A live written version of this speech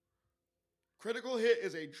Critical Hit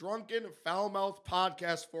is a drunken, foul-mouthed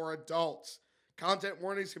podcast for adults. Content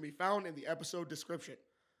warnings can be found in the episode description.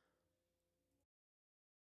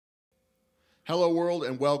 Hello, world,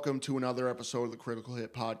 and welcome to another episode of the Critical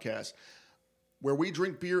Hit podcast, where we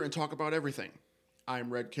drink beer and talk about everything.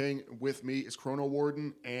 I'm Red King. With me is Chrono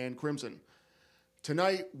Warden and Crimson.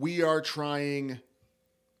 Tonight, we are trying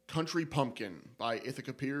Country Pumpkin by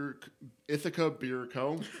Ithaca Beer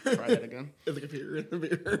Co. Try that again. Ithaca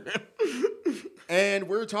Beer. And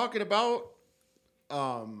we're talking about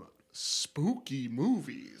spooky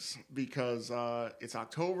movies because it's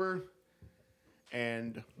October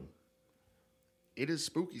and it is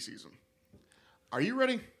spooky season. Are you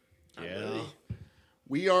ready? Yeah.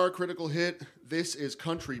 We are Critical Hit. This is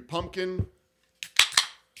Country Pumpkin.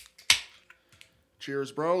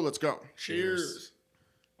 Cheers, bro. Let's go. Cheers.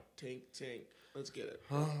 Tink, tink. Let's get it.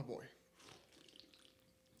 Oh, boy.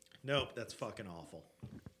 Nope, that's fucking awful.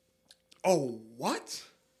 Oh, what?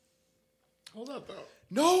 Hold up, though.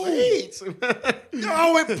 No. Wait.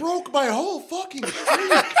 No, it broke my whole fucking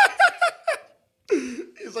streak.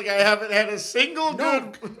 It's like I haven't had a single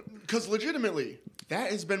No, good... because legitimately,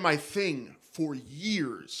 that has been my thing for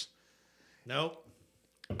years. Nope.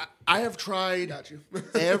 I have tried Got you.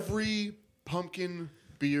 every pumpkin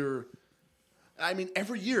beer. I mean,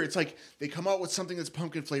 every year it's like they come out with something that's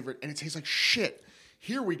pumpkin flavored and it tastes like shit.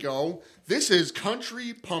 Here we go. This is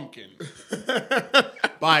Country Pumpkin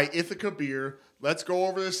by Ithaca Beer. Let's go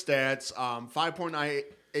over the stats. 5.9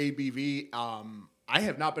 ABV. I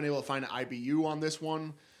have not been able to find an IBU on this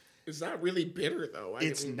one. It's not really bitter, though.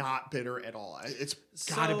 It's not bitter at all. It's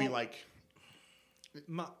got to be like...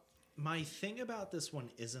 My thing about this one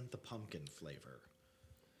isn't the pumpkin flavor.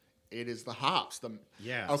 It is the hops.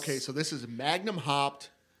 Yes. Okay, so this is Magnum hopped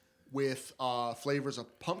with flavors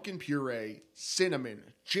of pumpkin puree, cinnamon,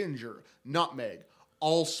 ginger, nutmeg,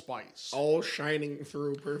 allspice. all shining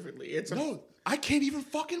through perfectly. No, I can't even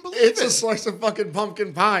fucking believe It's it. a slice of fucking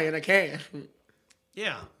pumpkin pie in a can.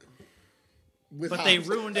 Yeah. With But they hops.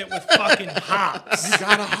 ruined it with fucking hops. You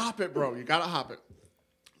gotta hop it, bro. You gotta hop it.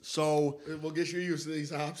 So, We'll get you used to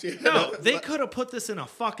these hops. Yeah. No, they could have put this in a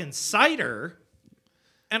fucking cider,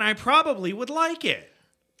 and I probably would like it.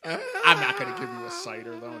 I'm not gonna give you a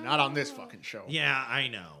cider, though. Not on this fucking show. Yeah, I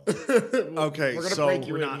know. Okay, We're gonna so break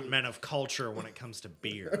you We're in. not men of culture when it comes to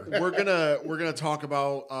beer. we're gonna talk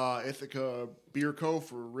about Ithaca Beer Co.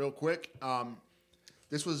 for real quick.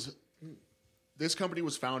 This company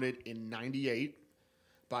was founded in '98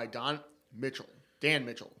 by Dan Mitchell.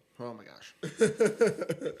 Oh my gosh.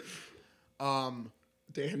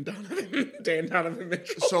 Dan Donovan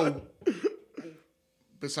Mitchell. So,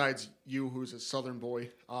 besides you, who's a Southern boy,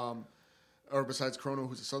 or besides Chrono,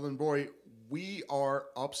 who's a Southern boy, we are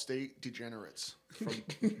upstate degenerates from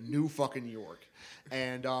New fucking York,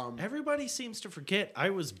 and Everybody seems to forget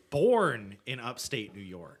I was born in upstate New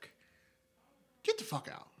York. get the fuck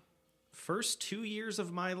out. First 2 years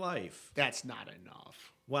of my life. That's not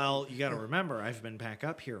enough. Well, you got to remember, I've been back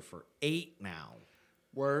up here for 8 now.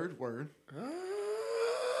 Word.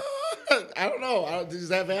 I don't know. Is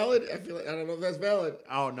that valid? I feel like I don't know if that's valid.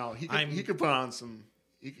 Oh no, he could put on some.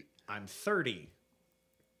 I'm 30.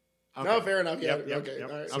 Okay. No, fair enough. Yeah. Yep, Okay. yep.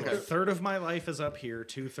 All right. So Okay. a third of my life is up here,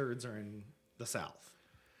 2/3 are in the South.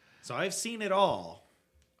 So I've seen it all.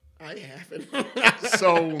 I haven't.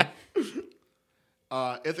 So,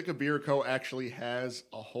 Ithaca Beer Co. actually has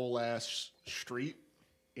a whole ass street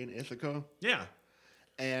in Ithaca, Yeah.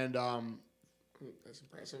 and That's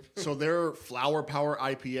impressive. so their Flower Power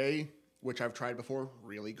IPA, which I've tried before,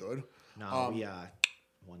 really good. No,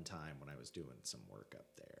 one time when I was doing some work up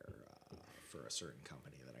there for a certain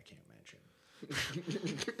company that I can't mention.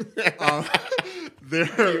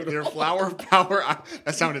 Their Flower Power,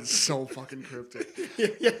 that sounded so fucking cryptic.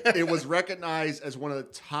 It was recognized as one of the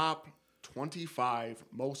top 25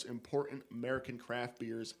 most important American craft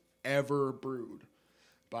beers ever brewed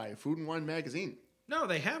by Food and Wine magazine. No,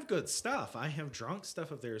 they have good stuff. I have drunk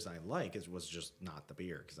stuff of theirs I like. It was just not the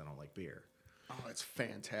beer because I don't like beer. Oh, it's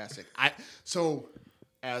fantastic. So,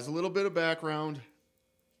 as a little bit of background,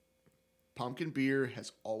 pumpkin beer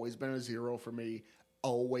has always been a zero for me.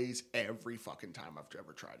 Always, every fucking time I've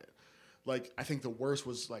ever tried it. Like, I think the worst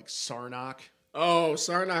was like Sarnak. Oh,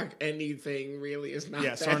 Sarnak anything really is not.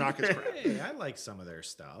 Yeah, that Sarnak is good. crap. Hey, I like some of their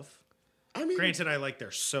stuff. I mean, Granted, I like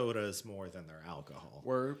their sodas more than their alcohol.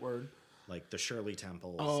 Word. Like the Shirley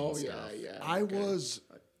Temples oh and yeah, stuff. yeah. I okay. was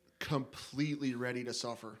completely ready to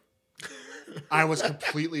suffer. I was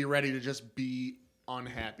completely ready to just be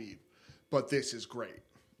unhappy. But this is great.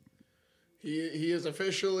 He is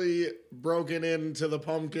officially broken into the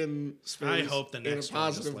pumpkin space. I hope the next in a one just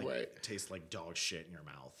positive like way. tastes like dog shit in your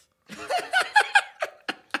mouth.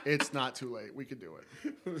 It's not too late. We could do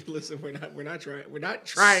it. Listen, we're not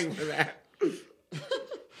trying for that.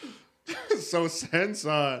 So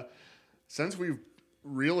since we've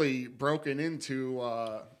really broken into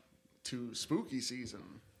to spooky season,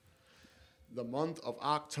 the month of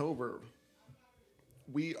October,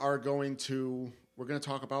 we're going to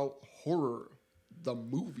talk about horror, the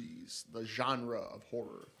movies, the genre of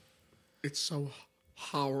horror, It's so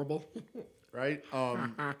horrible. right?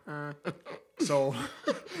 So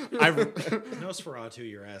I've Nosferatu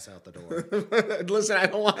your ass out the door. Listen, I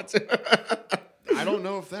don't want to. I don't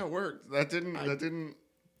know if that worked. That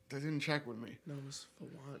didn't check with me. Knows for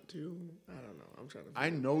want to. I don't know. I'm trying to. I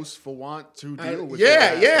knows for want to I- deal with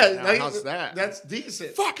yeah, your yeah. ass right now. like, How's that? That's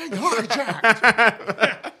decent. Fucking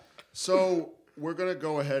hijacked. So we're gonna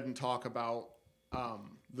go ahead and talk about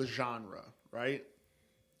the genre, right?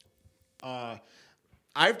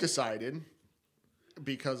 I've decided,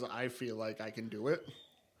 because I feel like I can do it,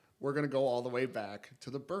 we're gonna go all the way back to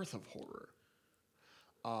the birth of horror.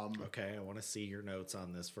 Okay, I want to see your notes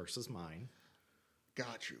on this versus mine.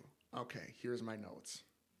 Got you. Okay, here's my notes.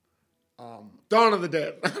 Dawn of the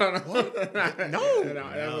Dead. I don't know. No.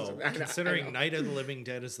 No, considering Night of the Living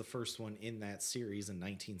Dead is the first one in that series in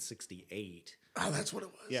 1968. Oh, that's what it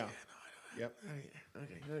was. Yeah. Yep.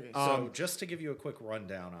 Okay. So just to give you a quick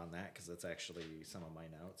rundown on that, because that's actually some of my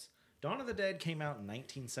notes. Dawn of the Dead came out in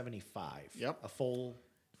 1975. Yep. A full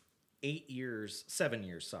 7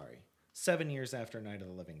 years after Night of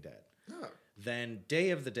the Living Dead. Oh. Then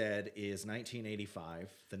Day of the Dead is 1985.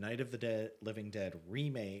 The Night of the Living Dead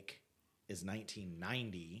remake is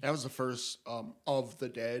 1990. That was the first of the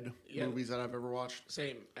Dead Yeah. movies that I've ever watched.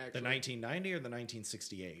 Same, The actually. 1990 or the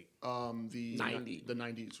 1968? The 90. the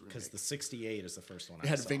 90s remake. Because the 68 is the first one It I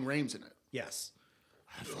had saw. Ving Rhames in it. Yes.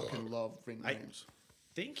 I fucking love Ving I- Rhames.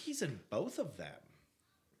 Think he's in both of them.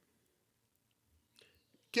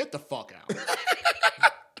 Get the fuck out.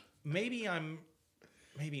 Maybe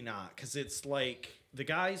not, because it's like the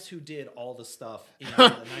guys who did all the stuff in the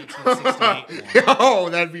 1968 one. Oh,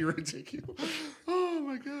 that'd be ridiculous. Oh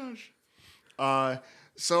my gosh.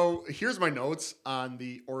 So here's my notes on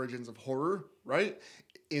the origins of horror, right?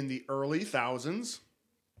 In the early thousands,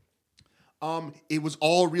 it was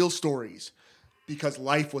all real stories because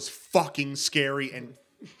life was fucking scary and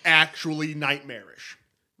actually nightmarish,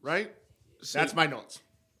 right? That's my notes.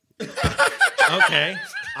 Okay.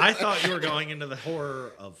 I thought you were going into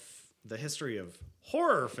the history of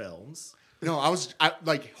horror films. No, I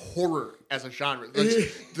like horror as a genre.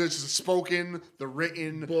 There's the spoken, the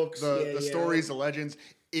written, Books, the yeah. stories, the legends.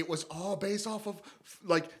 It was all based off of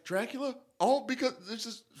like Dracula. All because there's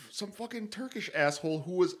just some fucking Turkish asshole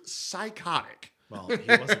who was psychotic. Well,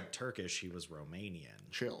 he wasn't Turkish, he was Romanian.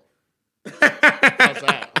 Chill. How's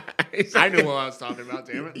that? I knew what I was talking about.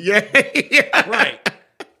 Damn it. Yeah. Right.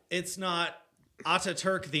 It's not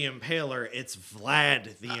Ataturk the Impaler, it's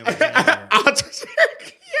Vlad the Impaler.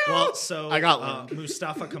 Well, so I got one.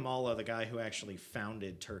 Mustafa Kemal, the guy who actually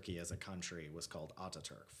founded Turkey as a country, was called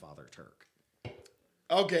Ataturk, Father Turk.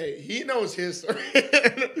 Okay, he knows history.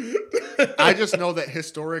 I just know that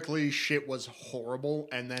historically shit was horrible,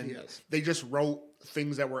 and then Yes. they just wrote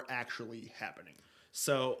things that were actually happening.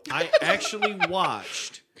 So I actually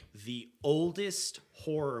watched the oldest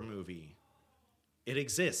horror movie. It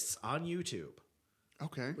exists on YouTube.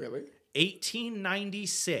 Okay. Really?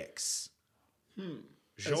 1896.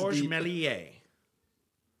 Georges deep. Méliès.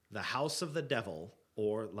 The House of the Devil,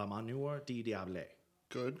 or La Manure du Diable.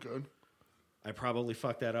 Good. I probably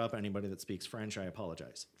fucked that up. Anybody that speaks French, I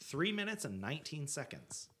apologize. 3 minutes and 19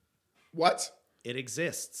 seconds. What? It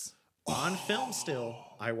exists. On film still.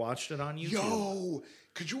 I watched it on YouTube. Yo,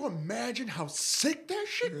 could you imagine how sick that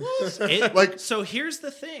shit was? So here's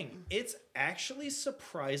the thing. It's actually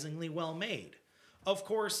surprisingly well made. Of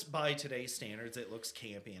course, by today's standards, it looks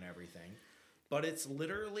campy and everything. But it's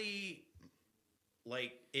literally,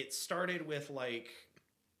 like, it started with, like,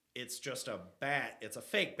 it's just a bat. It's a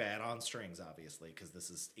fake bat on strings, obviously, because this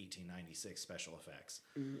is 1896 special effects.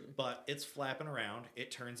 But it's flapping around.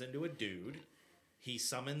 It turns into a dude. He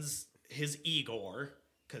summons his Igor,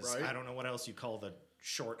 because Right. I don't know what else you call the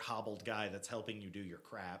short, hobbled guy that's helping you do your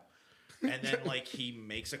crap. And then, like, he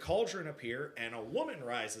makes a cauldron appear, and a woman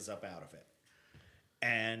rises up out of it.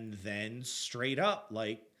 And then, straight up,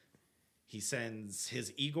 like, he sends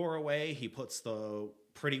his Igor away. He puts the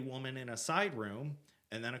pretty woman in a side room.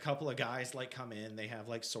 And then a couple of guys, like, come in. They have,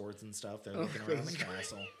 like, swords and stuff. They're looking around the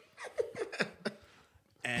castle.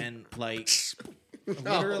 And, like,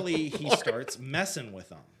 literally, he starts messing with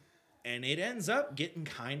them. And it ends up getting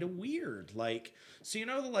kind of weird. Like, so you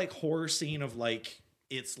know the, like, horror scene of, like,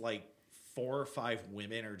 it's, like, 4 or 5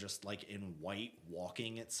 women are just like in white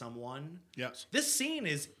walking at someone. Yes. This scene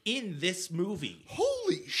is in this movie.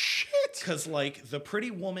 Holy shit! Because, like, the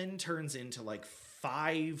pretty woman turns into, like,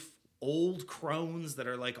 5 old crones that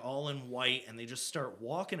are, like, all in white, and they just start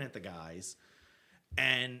walking at the guys.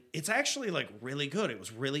 And it's actually, like, really good. It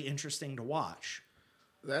was really interesting to watch.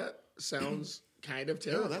 That sounds kind of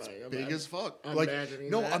Yeah, terrifying. that's big as fuck. I'm Like, imagining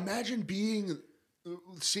no, that. imagine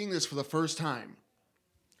seeing this for the first time.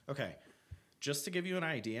 Okay. Just to give you an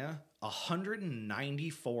idea,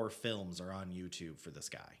 194 films are on YouTube for this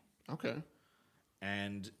guy. Okay.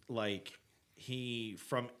 And like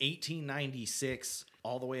from 1896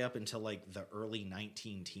 all the way up until like the early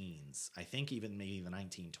 19 teens, I think even maybe the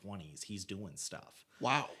 1920s, he's doing stuff.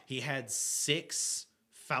 Wow. He had 6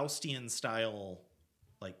 Faustian style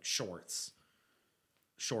like short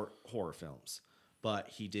horror films. But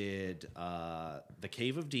he did The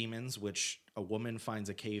Cave of Demons, which a woman finds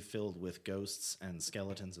a cave filled with ghosts and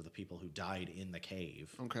skeletons of the people who died in the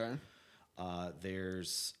cave. Okay.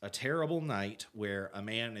 There's A Terrible Night, where a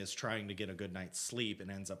man is trying to get a good night's sleep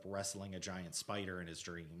and ends up wrestling a giant spider in his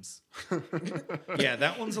dreams. Yeah,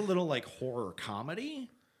 that one's a little like horror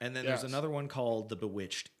comedy. And then there's Yes. another one called The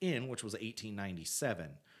Bewitched Inn, which was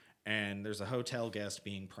 1897. And there's a hotel guest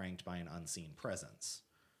being pranked by an unseen presence.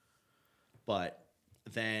 But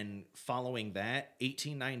then following that,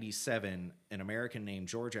 1897, an American named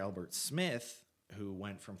George Albert Smith, who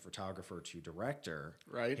went from photographer to director,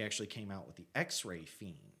 Right. he actually came out with the X-Ray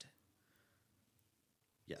Fiend.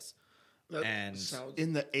 Yes. That And sounds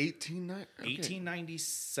In the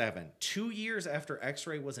 1897, 2 years after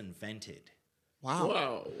X-ray was invented. Wow.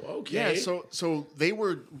 wow. Okay. Yeah, so they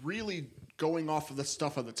were really going off of the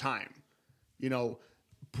stuff of the time. You know,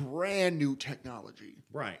 brand new technology.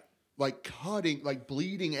 Right. Like cutting, like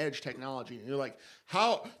bleeding edge technology. And you're like,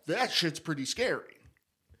 how that shit's pretty scary.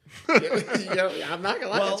 I'm not gonna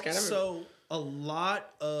lie. Well, It's kind of so a lot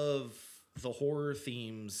of the horror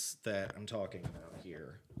themes that I'm talking about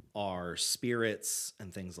here are spirits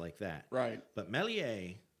and things like that. Right. But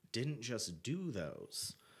Méliès didn't just do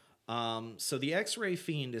those. So the X-Ray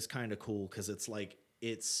Fiend is kind of cool because it's like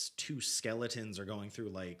it's 2 skeletons are going through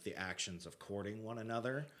like the actions of courting one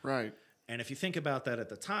another. Right. And if you think about that at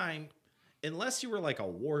the time, unless you were like a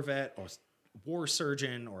war vet or war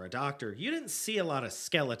surgeon or a doctor, you didn't see a lot of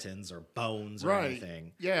skeletons or bones or Right.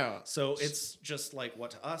 anything. Yeah. So it's just like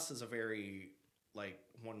what to us is a very, like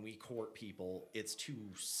when we court people, it's 2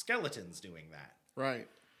 skeletons doing that. Right.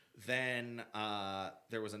 Then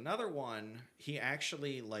there was another one. He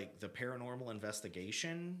actually, like the paranormal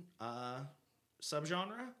investigation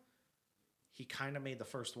subgenre, he kind of made the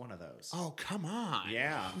first one of those. Oh, come on.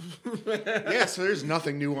 Yeah. Yeah, so there's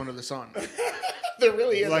nothing new under the sun. there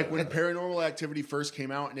really is. Like when Paranormal Activity first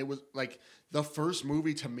came out, and it was like the first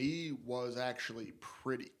movie to me was actually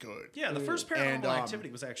pretty good. Yeah, the first Paranormal And,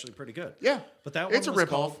 Activity was actually pretty good. Yeah. But that one It's a was ripoff.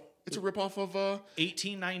 called It's a ripoff of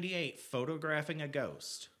 1898, Photographing a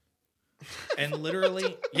Ghost. And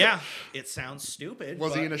literally, yeah, it sounds stupid.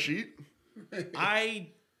 was he but in a sheet? I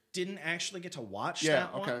didn't actually get to watch Yeah,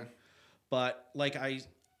 that one. okay. But like I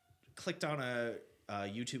clicked on a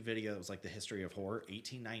YouTube video that was like the history of horror.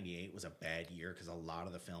 1898 was a bad year because a lot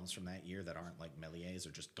of the films from that year that aren't like Méliès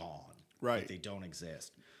are just gone. Right. Like they don't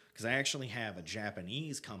exist. Because I actually have a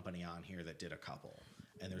Japanese company on here that did a couple.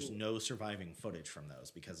 And there's no surviving footage from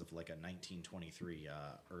those because of like a 1923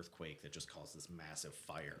 earthquake that just caused this massive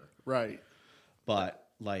fire. Right. But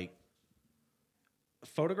like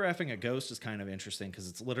photographing a ghost is kind of interesting because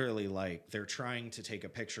it's literally like they're trying to take a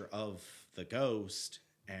picture of the ghost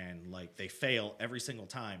and like they fail every single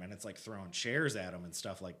time, and it's like throwing chairs at them and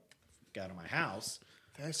stuff like out of my house.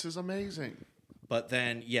 This is amazing. But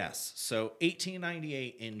then yes, so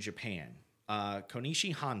 1898 in Japan,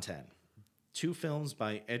 Konishi Hanten, 2 films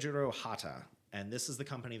by Ejiro Hata, and this is the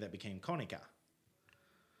company that became Konica.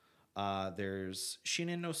 There's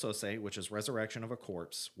Shinen no Sosei, which is Resurrection of a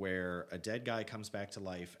Corpse, where a dead guy comes back to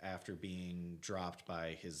life after being dropped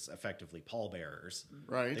by his effectively pallbearers.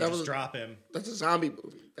 Right. They just drop him. That's a zombie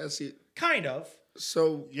movie. That's it. Kind of.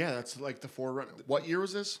 So Yeah, that's like the forerunner. What year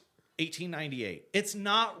was this? 1898. It's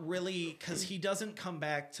not really because he doesn't come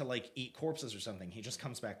back to like eat corpses or something. He just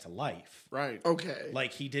comes back to life. Right. okay.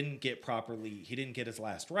 Like he didn't get his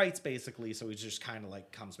last rites basically, so he just kind of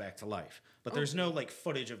like comes back to life. But there's no like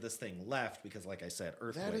footage of this thing left because like I said,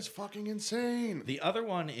 earthquake. That is fucking insane. The other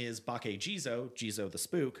one is Bake Jizo the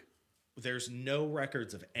Spook. There's no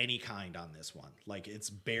records of any kind on this one. Like it's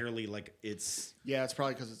barely like it's Yeah, it's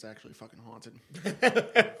probably because it's actually fucking haunted.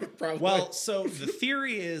 Probably. well, so the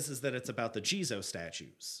theory is that it's about the Jizo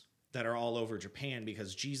statues that are all over Japan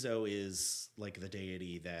because Jizo is like the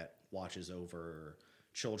deity that watches over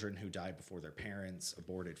children who died before their parents,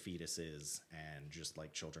 aborted fetuses, and just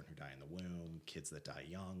like children who die in the womb, kids that die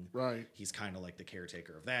young. Right. He's kind of like the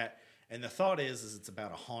caretaker of that. And the thought is it's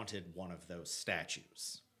about a haunted one of those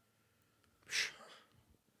statues.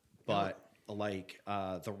 But like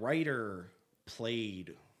the writer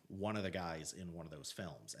played one of the guys in one of those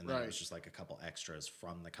films, and then it was just like a couple extras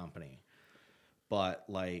from the company. But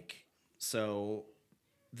like, so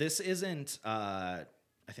this isn't.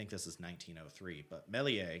 I think this is 1903, but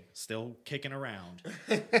Méliès, still kicking around,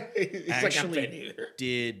 actually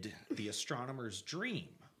did The Astronomer's Dream.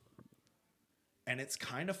 And it's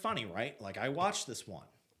kind of funny, right? Like, I watched this one,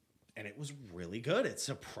 and it was really good. It's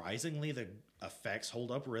surprisingly, the effects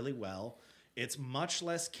hold up really well. It's much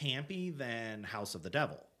less campy than House of the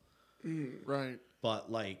Devil. Right. But,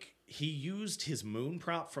 like, he used his moon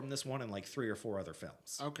prop from this one in, like, 3 or 4 other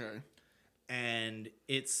films. Okay. And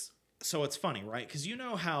it's funny, right? Because you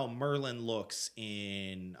know how Merlin looks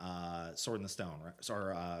in Sword in the Stone, right?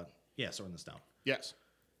 Sword in the Stone. Yes.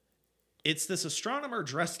 It's this astronomer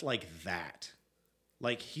dressed like that.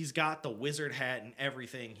 Like, he's got the wizard hat and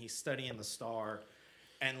everything. He's studying the star.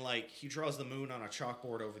 And, like, he draws the moon on a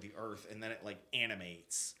chalkboard over the earth, and then it, like,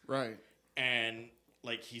 animates. Right. And,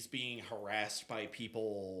 like, he's being harassed by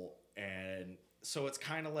people. And so it's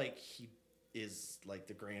kind of like he is like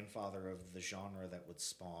the grandfather of the genre that would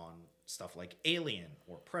spawn stuff like Alien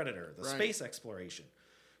or Predator, the space exploration,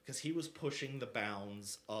 because he was pushing the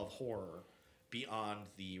bounds of horror beyond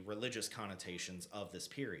the religious connotations of this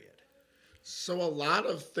period. So a lot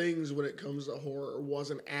of things when it comes to horror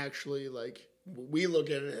wasn't actually like, we look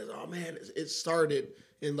at it as, oh man, it started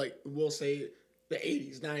in, like, we'll say the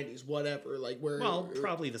 80s, 90s, whatever, like where... Well,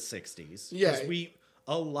 probably the 60s. Yeah.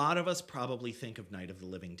 A lot of us probably think of Night of the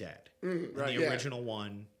Living Dead, right, the original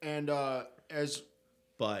one. And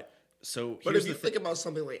But if you think about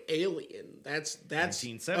something like Alien, that's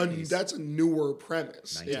 1970s. That's a newer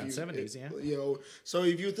premise. 1970s, yeah. You know, so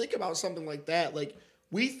if you think about something like that, like,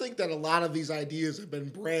 we think that a lot of these ideas have been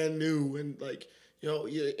brand new, and, like, you know,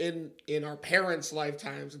 in our parents'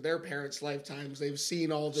 lifetimes and their parents' lifetimes, they've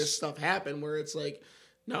seen all this stuff happen. Where it's like,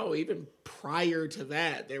 no, even prior to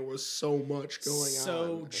that, there was so much going on.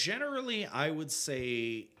 So generally, I would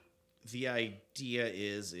say the idea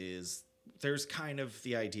is there's kind of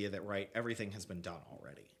the idea that, right, everything has been done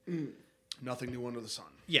already. nothing new under the sun.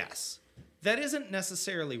 Yes. That isn't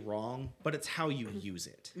necessarily wrong, but it's how you use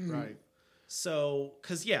it. Right. So,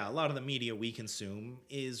 because, yeah, a lot of the media we consume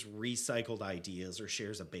is recycled ideas or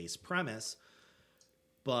shares a base premise.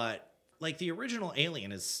 But, like, the original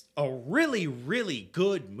Alien is a really, really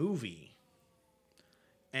good movie.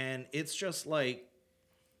 And it's just like...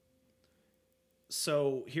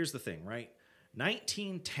 So, here's the thing, right?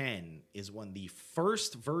 1910 is when the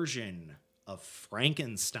first version of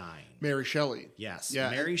Frankenstein... Mary Shelley. Yes. Yeah.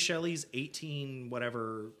 Mary Shelley's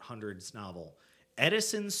 18-whatever-hundreds novel.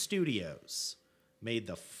 Edison Studios made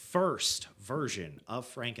the first version of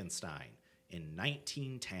Frankenstein in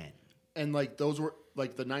 1910. And, like, those were,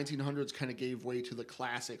 like, the 1900s kind of gave way to the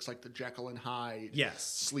classics, like the Jekyll and Hyde. Yes.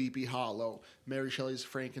 Sleepy Hollow. Mary Shelley's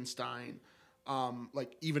Frankenstein.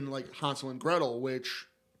 Like, even, like, Hansel and Gretel, which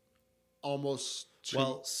almost...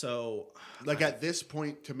 Like, at this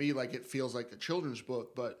point, to me, like, it feels like a children's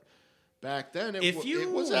book, but... Back then,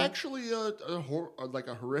 it was actually a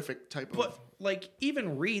horrific type of... But, like,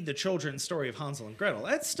 even read the children's story of Hansel and Gretel.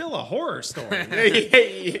 That's still a horror story.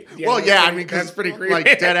 I mean, that's pretty creepy.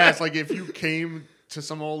 Like, dead ass, like, if you came to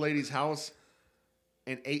some old lady's house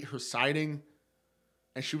and ate her siding,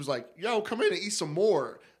 and she was like, yo, come in and eat some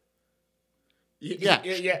more. Yeah.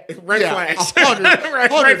 Red flags.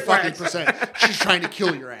 100 fucking percent. She's trying to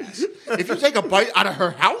kill your ass. If you take a bite out of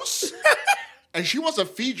her house... And she wants to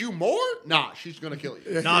feed you more? Nah, she's going to kill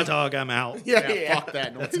you. Nah, dog, I'm out. Yeah, fuck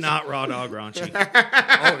that noise. That's not raw dog raunchy.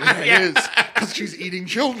 It is. Because she's eating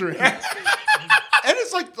children. And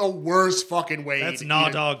it's like the worst fucking way. That's nah,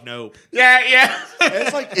 dog, nope. Yeah.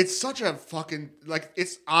 It's like, it's such a fucking, like,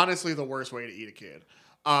 it's honestly the worst way to eat a kid.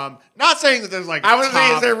 Not saying that there's like, I was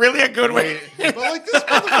saying, is there really a good way? But like, this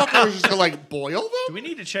motherfucker was just going to like boil them? Do we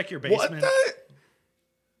need to check your basement?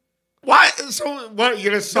 What? So, what? You're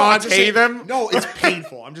going to saute them? No, it's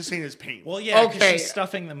painful. I'm just saying it's painful. Well, yeah, because she's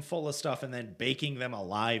stuffing them full of stuff and then baking them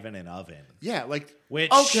alive in an oven. Yeah, like... Which,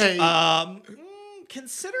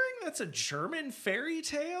 considering that's a German fairy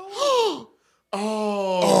tale...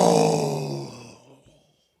 Oh.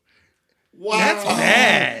 Wow. That's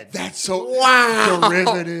bad. That's so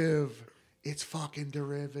derivative. It's fucking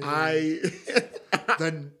derivative.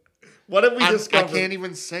 What have we discovered? I can't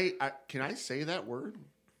even say... can I say that word?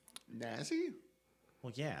 Nazi?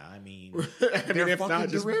 Well, yeah, I mean, I They're if fucking not,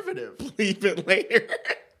 just derivative. leave it later.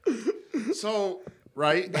 So,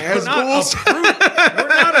 right? As we're ghouls. we're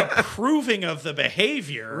not approving of the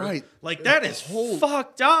behavior. Right. Like, that is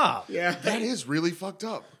fucked up. Yeah. That is really fucked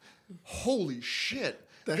up. Holy shit.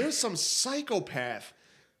 There's some psychopath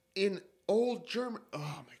in old German. Oh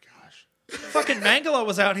my gosh. Fucking Mangala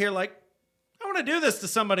was out here like, I want to do this to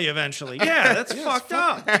somebody eventually. Yeah, that's Yeah, fucked it's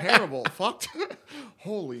up. Terrible. Fucked.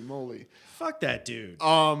 Holy moly. Fuck that dude.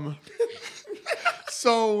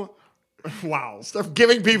 So, wow. Stop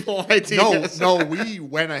giving people ideas. No, we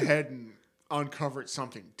went ahead and uncovered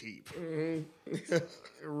something deep.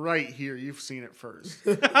 Right here, you've seen it first,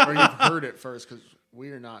 or you've heard it first, because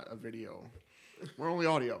we are not a video; we're only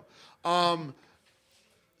audio.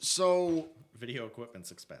 So Video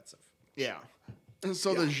equipment's expensive. yeah,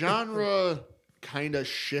 so the genre kind of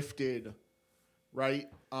shifted, right?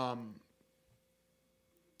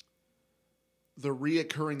 The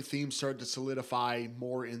reoccurring themes started to solidify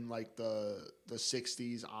more in like the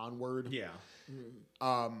 60s onward. Yeah.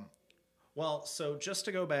 Well, so just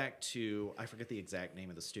to go back to, I forget the exact name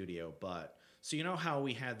of the studio, but so you know how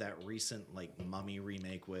we had that recent like Mummy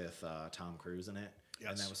remake with Tom Cruise in it? Yes.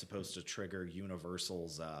 And that was supposed to trigger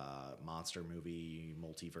Universal's monster movie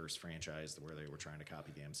multiverse franchise where they were trying to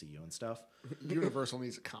copy the MCU and stuff. Universal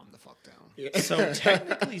needs to calm the fuck down. Yeah. So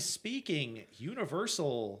technically speaking,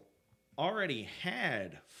 Universal already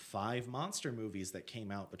had 5 monster movies that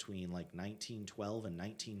came out between like 1912 and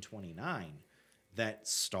 1929 that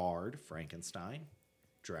starred Frankenstein,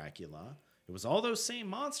 Dracula. It was all those same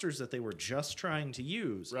monsters that they were just trying to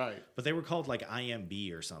use. Right. But they were called like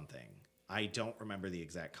IMB or something. I don't remember the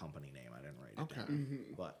exact company name. I didn't write it Okay. down.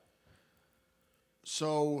 But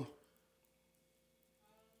So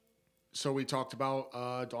we talked about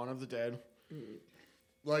Dawn of the Dead.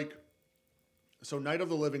 Like, so Night of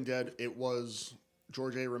the Living Dead, it was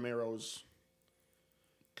George A. Romero's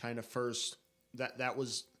kind of first,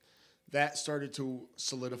 that started to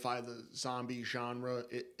solidify the zombie genre,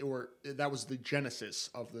 that was the genesis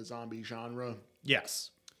of the zombie genre.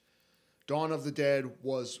 yes. Dawn of the Dead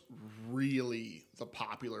was really the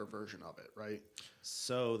popular version of it, right?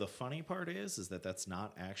 So the funny part is that that's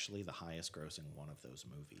not actually the highest grossing one of those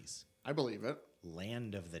movies. I believe it.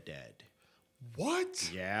 Land of the Dead. What?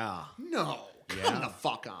 Yeah. No. Yeah. Come the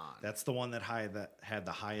fuck on. That's the one that had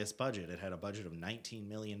the highest budget. It had a budget of $19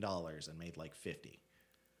 million and made like $50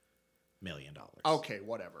 million. Okay,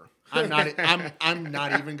 whatever. I'm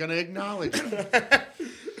not even gonna acknowledge it.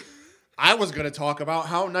 I was gonna talk about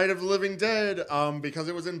how Night of the Living Dead, because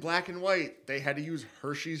it was in black and white, they had to use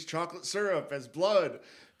Hershey's chocolate syrup as blood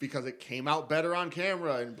because it came out better on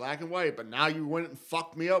camera in black and white. But now you went and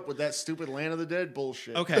fucked me up with that stupid Land of the Dead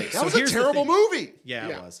bullshit. Okay, that so was a here's the terrible thing. movie. Yeah,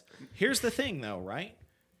 it was. Here's the thing, though, right?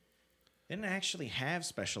 They didn't actually have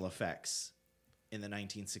special effects in the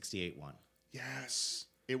 1968 one. Yes,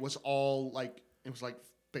 it was all like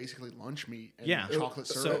basically lunch meat and Yeah. chocolate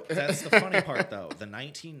So syrup. that's the funny part, though. The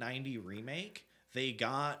 1990 remake, they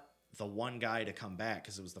got the one guy to come back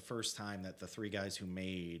because it was the first time that the 3 guys who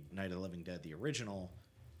made Night of the Living Dead, the original,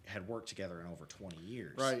 had worked together in over 20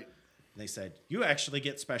 years. Right. And they said, you actually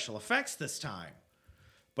get special effects this time.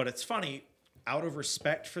 But it's funny, out of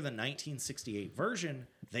respect for the 1968 version,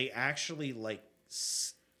 they actually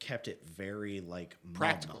kept it very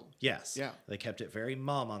Practical. mum. Yes. Yeah. They kept it very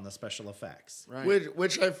mum on the special effects. Right.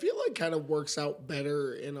 Which I feel like kind of works out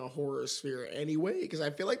better in a horror sphere anyway, because I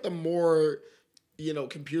feel like the more,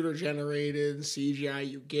 computer generated CGI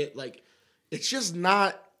you get, it's just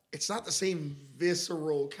not the same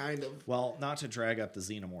visceral kind of. Well, not to drag up the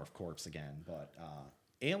xenomorph corpse again, but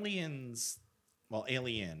Alien,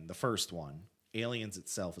 the first one, Aliens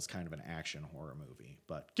itself is kind of an action horror movie,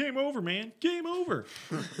 but game over, man, game over.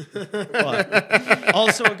 But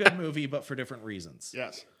also a good movie, but for different reasons.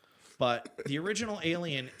 Yes. But the original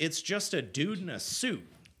Alien, it's just a dude in a suit.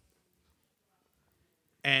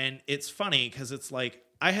 And it's funny because it's like,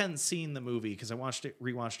 I hadn't seen the movie because I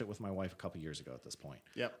rewatched it with my wife a couple years ago at this point.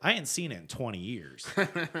 Yep. I hadn't seen it in 20 years.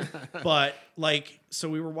 But so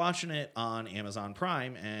we were watching it on Amazon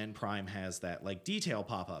Prime, and Prime has that detail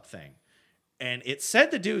pop-up thing. And it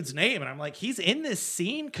said the dude's name, and I'm like, he's in this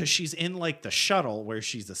scene because she's in the shuttle where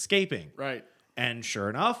she's escaping. Right. And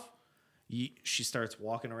sure enough, she starts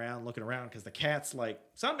walking around, looking around because the cat's like,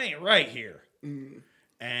 something ain't right here. Mm.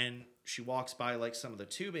 And she walks by some of the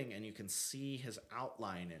tubing, and you can see his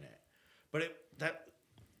outline in it. But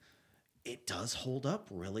it does hold up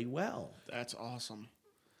really well. That's awesome.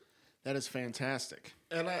 That is fantastic.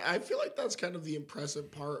 And I feel like that's kind of the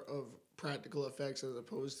impressive part of practical effects as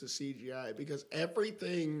opposed to CGI, because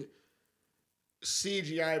everything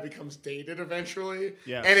CGI becomes dated eventually.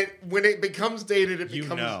 Yes. And when it becomes dated, it You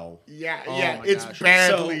becomes know. yeah, Oh yeah, my it's gosh.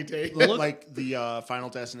 badly So, dated. look- like the Final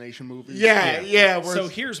Destination movies. yeah. where So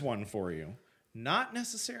it's- here's one for you. Not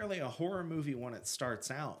necessarily a horror movie when it starts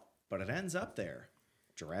out, but it ends up there.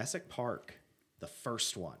 Jurassic Park, the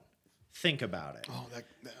first one. Think about it. Oh, that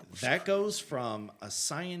was That goes from a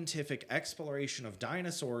scientific exploration of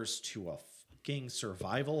dinosaurs to a fucking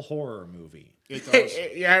survival horror movie. it does.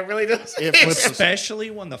 yeah, it really does. It flips the Especially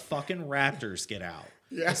when the fucking raptors get out.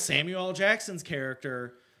 Yeah. 'Cause Samuel L. Jackson's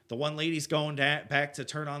character, the one lady's going back to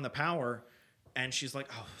turn on the power, and she's like,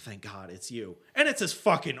 oh, thank God, it's you. And it's his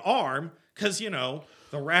fucking arm, because,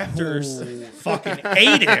 the raptors fucking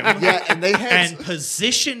ate him Yeah, and they had and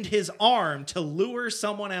positioned his arm to lure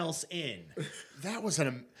someone else in. that was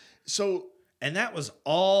so And that was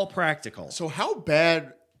all practical. so how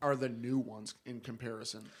bad are the new ones in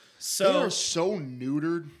comparison? They So, are so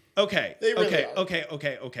neutered. okay, They really okay,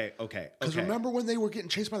 are. okay. Because remember when they were getting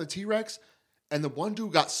chased by the T-Rex, and the one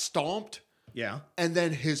dude got stomped, Yeah. and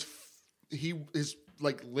then his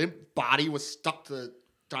like limp body was stuck to the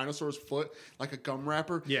dinosaur's foot like a gum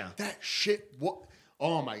wrapper. Yeah. That shit. What?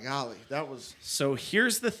 Oh my golly, that was. So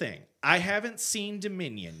here's the thing. I haven't seen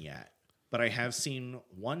Dominion yet, but I have seen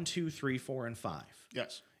 1, 2, 3, 4, and 5.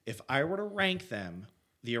 Yes. If I were to rank them,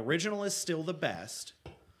 the original is still the best.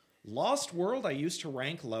 Lost World I used to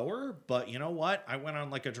rank lower, but you know what? I went on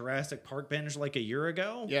like a Jurassic Park binge like a year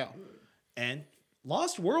ago. Yeah. And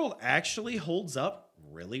Lost World actually holds up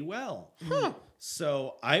really well.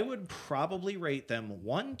 So I would probably rate them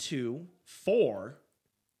 1, 2, 4,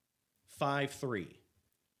 5, 3.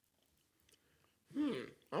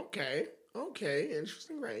 Okay.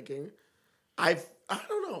 Interesting ranking. I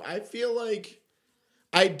don't know. I feel like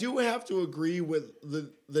I do have to agree with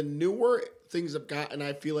the newer things I've gotten.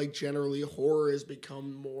 I feel like generally horror has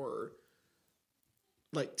become more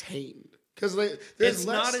like tamed because there's It's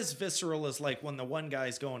less, not as visceral as like when the one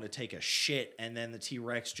guy's going to take a shit and then the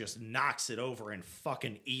T-Rex just knocks it over and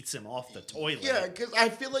fucking eats him off the toilet. yeah. Because I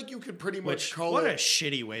feel like you could pretty much Which, call what a it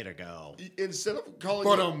shitty way to go. instead of calling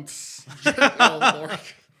But it, oh, Lord.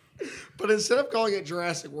 But instead of calling it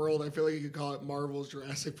Jurassic World, I feel like you could call it Marvel's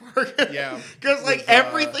Jurassic Park. Yeah. Because like With,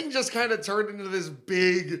 everything just kind of turned into this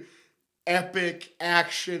big, epic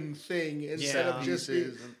action thing instead Yeah. of just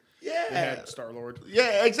Pieces, being, and yeah, they had Star Lord.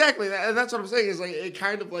 yeah, exactly. And that's what I'm saying is like it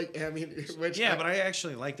kind of like I mean, which Yeah, but I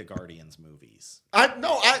actually like the Guardians movies.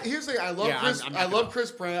 here's the thing. I love Yeah, Chris. I'm I not love gonna-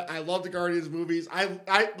 Chris Pratt. I love the Guardians movies. I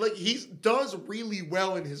like he does really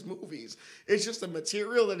well in his movies. It's just the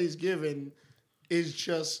material that he's given is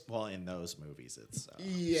just Well, in those movies, it's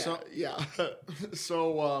yeah, So- yeah.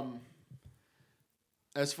 So,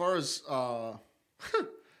 as far as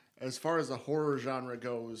as far as the horror genre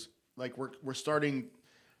goes, like we're starting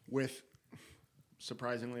with,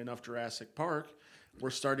 surprisingly enough, Jurassic Park. We're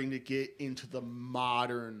starting to get into the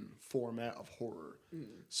modern format of horror.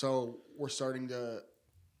 So we're starting to.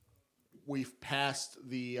 We've passed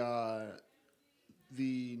the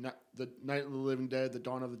Night of the Living Dead, the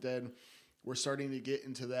Dawn of the Dead. We're starting to get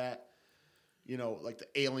into that, like the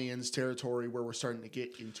Aliens territory where we're starting to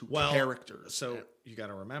get into characters. So you got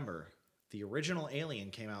to remember, the original Alien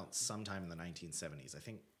came out sometime in the 1970s. I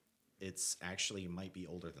think it's actually might be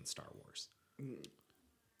older than Star Wars.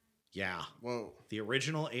 Yeah. Whoa. The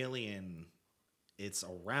original Alien, it's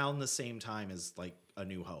around the same time as like A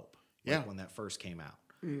New Hope. Like Yeah. when that first came out.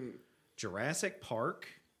 Jurassic Park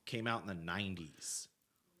came out in the 90s.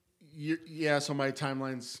 Yeah, so my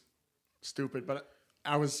timeline's stupid, but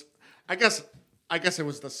I guess it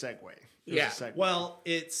was the segue. It was Yeah. the segue. Well,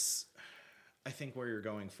 I think where you're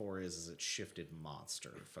going for is it shifted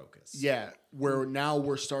monster focus. Yeah, where now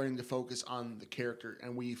we're starting to focus on the character,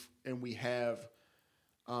 and we have,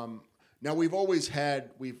 now we've always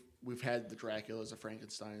had we've had the Draculas, the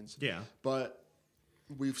Frankensteins, Yeah. but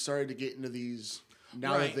we've started to get into these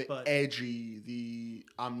now Right, the but- edgy, the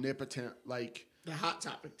omnipotent, like The Hot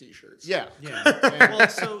Topic T-shirts. yeah, Yeah. Well,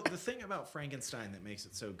 so the thing about Frankenstein that makes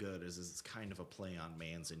it so good is it's kind of a play on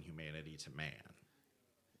man's inhumanity to man.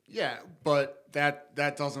 yeah, but that's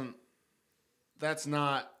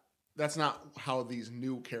not how these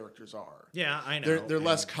new characters are. Yeah, I know. They're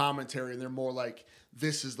less and- commentary, and they're more like,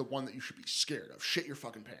 this is the one that you should be scared of. Shit your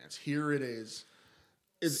fucking pants. Here it is.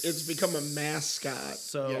 It's become a mascot.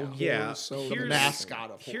 So Yeah. yeah, So The here's,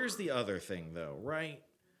 mascot of horror. here's the other thing, though, right?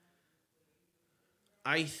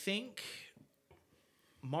 I think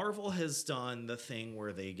Marvel has done the thing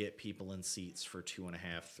where they get people in seats for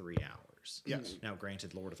 2.5, 3 hours. Yes. Now,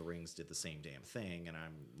 granted, Lord of the Rings did the same damn thing, and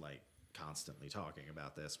I'm like, constantly talking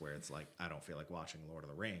about this, where it's like, I don't feel like watching Lord of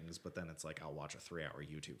the Rings, but then it's like, I'll watch a 3-hour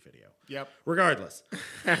YouTube video. Yep. Regardless.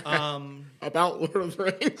 About Lord of the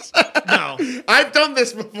Rings. No. I've done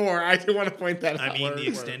this before. I do want to point that out. I mean, the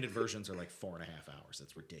extended versions are like 4.5 hours.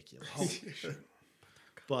 It's ridiculous.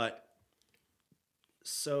 But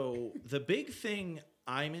so the big thing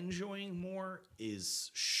I'm enjoying more is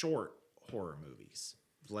short horror movies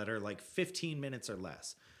that are like 15 minutes or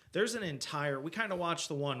less. There's an entire, we kind of watched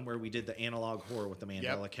the one where we did the analog horror with the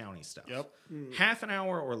Mandela County stuff. Yep. Half an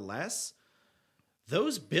hour or less.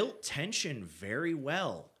 Those built tension very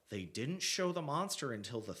well. They didn't show the monster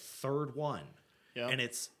until the third one. Yep. And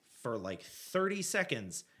it's for like 30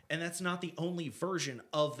 seconds. And that's not the only version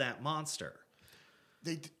of that monster.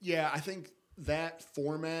 I think that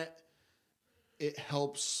format, it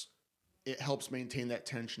helps maintain that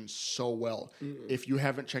tension so well. If you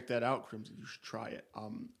haven't checked that out, Crimson, you should try it.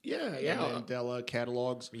 Yeah. Mandela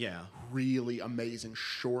catalogs. Yeah. Really amazing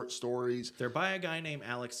short stories. They're by a guy named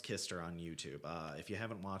Alex Kister on YouTube. If you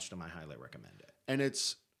haven't watched them, I highly recommend it. And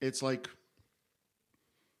it's like,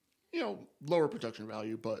 lower production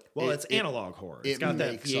value, but it's analog horror. It's got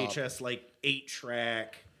that makes up. VHS like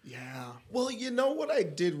 8-track. Yeah. Well, you know what I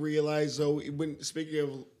did realize, though, when speaking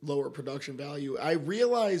of lower production value, I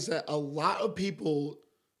realized that a lot of people,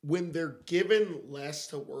 when they're given less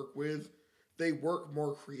to work with, they work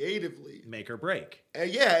more creatively. Make or break.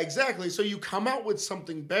 Yeah, exactly. So you come out with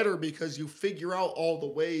something better because you figure out all the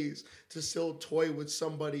ways to still toy with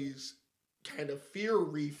somebody's kind of fear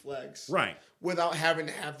reflex. Right. Without having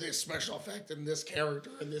to have this special effect and this character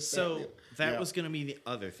and this. So that was going to be the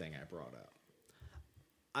other thing I brought up.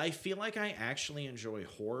 I feel like I actually enjoy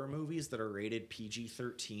horror movies that are rated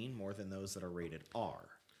PG-13 more than those that are rated R.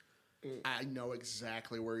 I know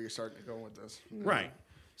exactly where you're starting to go with this. Right.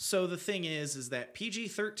 So the thing is that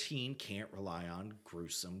PG-13 can't rely on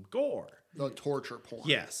gruesome gore. The torture porn.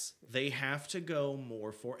 Yes, they have to go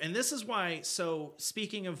more for, and this is why, so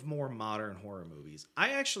speaking of more modern horror movies,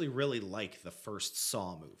 I actually really like the first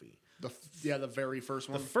Saw movie. The very first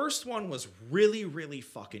one. The first one was really, really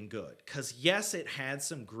fucking good. Because, yes, it had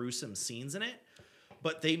some gruesome scenes in it,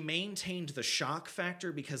 but they maintained the shock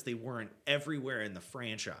factor because they weren't everywhere in the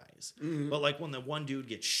franchise. But, like, when the one dude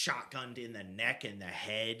gets shotgunned in the neck and the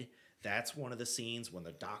head, that's one of the scenes. When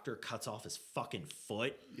the doctor cuts off his fucking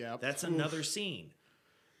foot, that's another scene.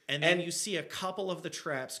 And then you see a couple of the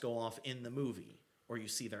traps go off in the movie, or you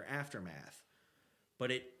see their aftermath. But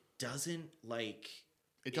it doesn't, like...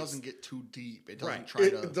 It doesn't get too deep. It doesn't Right. try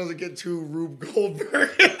to... It doesn't get too Rube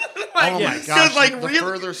Goldberg. Oh my gosh! Like, the really,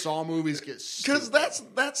 further Saw movies get because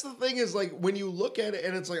stupid. that's the thing is like when you look at it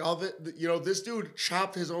and it's like this dude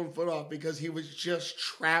chopped his own foot off because he was just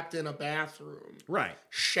trapped in a bathroom, Right.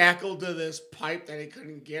 shackled to this pipe that he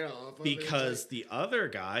couldn't get off of. Because the other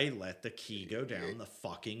guy let the key go down the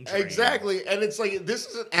fucking drain. Exactly, and it's like this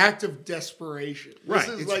is an act of desperation. Right.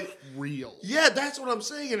 This is It's like real. yeah, that's what I'm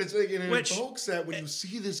saying, and it's like and it Which- evokes that when you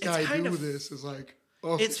see this guy kind do of- this, it's like.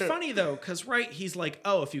 Oh, It's funny though, because he's like,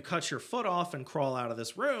 oh, if you cut your foot off and crawl out of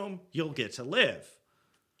this room, you'll get to live.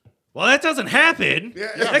 Well, that doesn't happen. Yeah.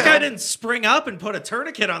 That guy didn't spring up and put a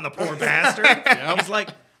tourniquet on the poor bastard. He's like,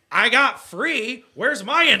 I got free. Where's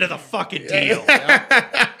my end of the fucking deal?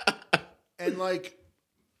 And like,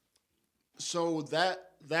 so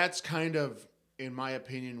that's kind of, in my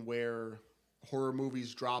opinion, where horror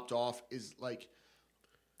movies dropped off is like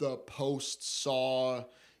the post Saw,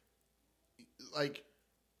 like.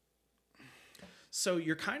 So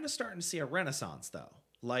you're kind of starting to see a renaissance though.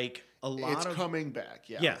 Like a lot It's of coming back,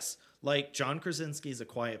 yeah. yes, like John Krasinski's A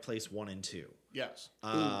Quiet Place 1 and 2. Yes.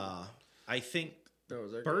 I think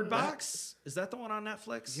Bird Box, is that the one on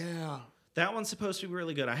Netflix? Yeah. That one's supposed to be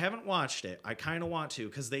really good. I haven't watched it. I kind of want to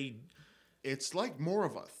because It's like more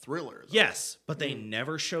of a thriller. Though. yes, but they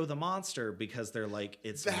never show the monster because they're like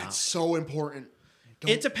it's That's not. so important.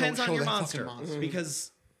 It depends don't on show your that monster, fucking monster.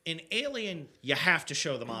 because in Alien you have to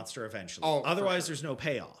show the monster eventually. Oh, for otherwise sure. there's no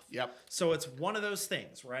payoff. Yep. So it's one of those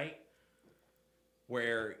things, right?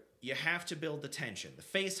 Where you have to build the tension. The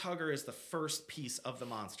face hugger is the first piece of the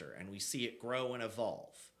monster, and we see it grow and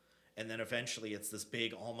evolve. And then eventually it's this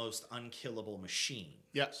big, almost unkillable machine.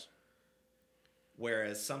 Yes.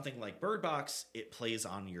 Whereas something like Bird Box, it plays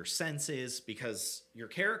on your senses because your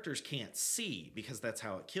characters can't see because that's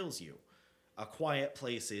how it kills you. A Quiet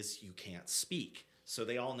Place is you can't speak. So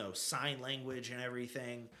they all know sign language and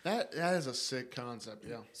everything. That is a sick concept,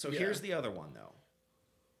 yeah. So here's the other one, though.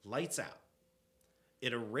 Lights Out.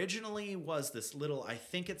 It originally was this little, I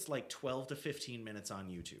think it's like 12 to 15 minutes on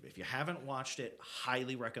YouTube. If you haven't watched it,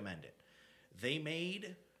 highly recommend it. They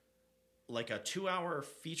made like a 2-hour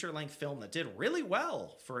feature-length film that did really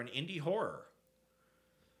well for an indie horror.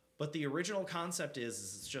 But the original concept is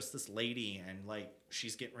it's just this lady, and like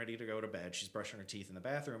she's getting ready to go to bed. She's brushing her teeth in the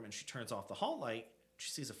bathroom, and she turns off the hall light.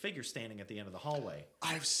 She sees a figure standing at the end of the hallway.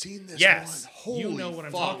 I've seen this Yes, one. Holy you know what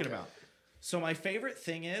I'm fuck. talking about. So my favorite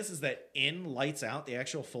thing is that in Lights Out, the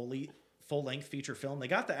actual full-length feature film, they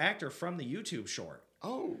got the actor from the YouTube short.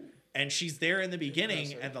 Oh. And she's there in the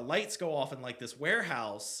beginning, and the lights go off in like this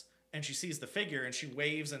warehouse, and she sees the figure, and she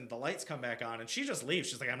waves, and the lights come back on, and she just leaves.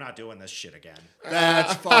 She's like, I'm not doing this shit again.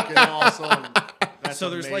 That's fucking awesome. That's So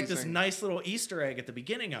there's like this amazing. nice little Easter egg at the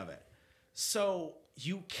beginning of it. So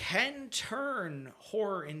you can turn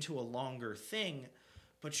horror into a longer thing,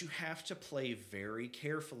 but you have to play very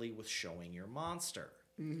carefully with showing your monster.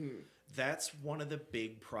 That's one of the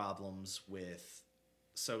big problems with...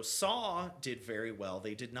 So Saw did very well.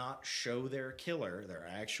 They did not show their killer, their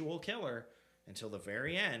actual killer, until the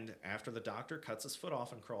very end, after the doctor cuts his foot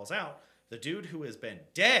off and crawls out. The dude who has been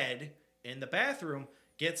dead in the bathroom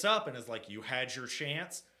gets up and is like, you had your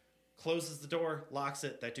chance, closes the door, locks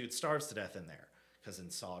it. That dude starves to death in there. Because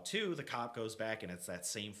in Saw 2, the cop goes back and it's that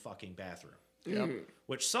same fucking bathroom. Yep.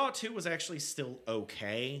 Which Saw 2 was actually still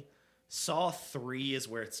okay. Saw 3 is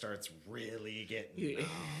where it starts really getting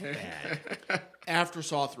bad. After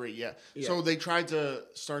Saw 3, yeah. So they tried to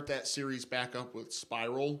start that series back up with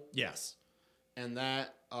Spiral, Yes. and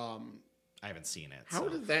that... I haven't seen it. How so.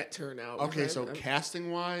 did that turn out? Okay, so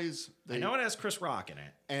casting-wise... I know it has Chris Rock in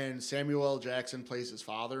it. And Samuel L. Jackson plays his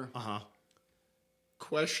father. Uh-huh.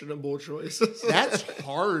 Questionable choices. That's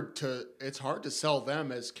hard to... It's hard to sell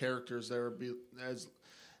them as characters that are...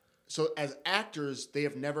 So as actors, they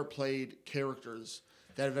have never played characters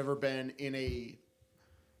that have ever been in a...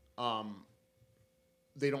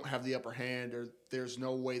 They don't have the upper hand, or there's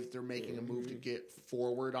no way that they're making a move to get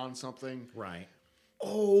forward on something. Right.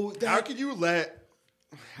 Oh, that, How can you let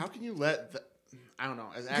I don't know,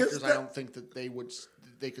 as actors, I that- don't think that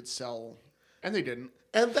they could sell, and they didn't.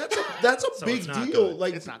 and that's a So big it's not deal. good.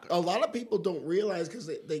 Like It's not good. a lot of people don't realize because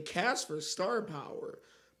they cast for star power,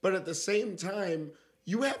 but at the same time,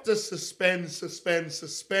 you have to suspend.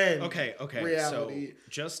 Okay. Reality. So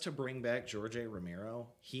just to bring back George A. Romero,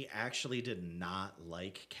 he actually did not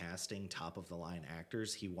like casting top-of-the-line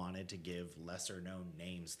actors. He wanted to give lesser-known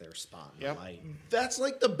names their spot in Yep. the light. That's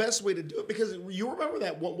like the best way to do it because you remember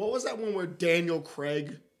that one. What was that one where Daniel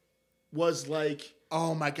Craig was like?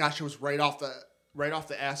 Oh my gosh, it was right off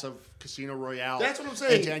the ass of Casino Royale. That's what I'm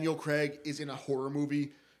saying. And Daniel Craig is in a horror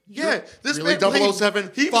movie. Yeah, this really man 007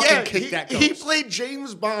 played, fucking kicked that He ghost. played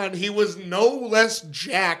James Bond. He was no less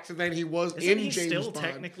jacked than he was Isn't in he James still Bond.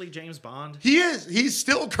 technically James Bond? He is. He's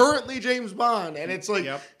still currently James Bond, and it's like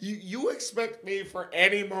Yep. you expect me for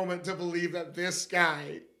any moment to believe that this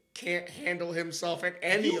guy can't handle himself in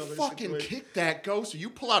any You other fucking situation. kick that ghost, or you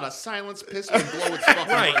pull out a silenced pistol and blow its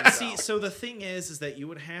fucking Right. brains See, out. so the thing is that you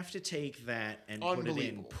would have to take that and put it in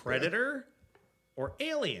Unbelievable. Predator or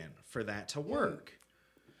Alien for that to work.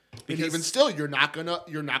 And even still, you're not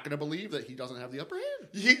gonna believe that he doesn't have the upper hand.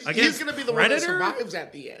 He's Against going to be the one that Predator? survives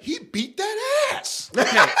at the end. He beat that ass.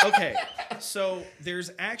 Okay. So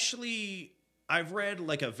there's actually, I've read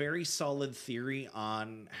like a very solid theory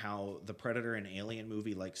on how the Predator and Alien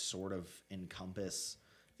movie like sort of encompass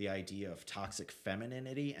the idea of toxic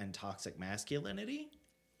femininity and toxic masculinity.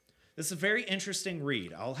 This is a very interesting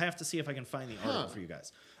read. I'll have to see if I can find the article for you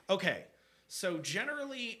guys. Okay. So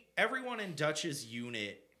generally, everyone in Dutch's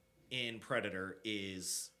unit in Predator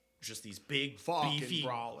is just these big, Fucking beefy,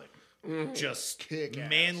 brawling. just Kick-ass.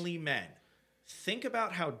 manly men. Think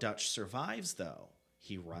about how Dutch survives, though.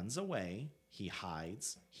 He runs away, he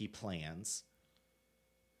hides, he plans.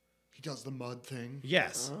 He does the mud thing.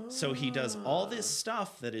 Yes. So he does all this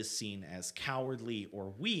stuff that is seen as cowardly or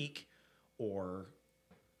weak, or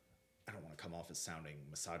I don't want to come off as sounding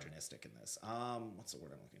misogynistic in this. What's the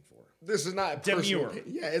word I'm looking for? This is not a personal Demure.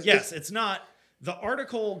 opinion. Yeah, Yes, it's not. The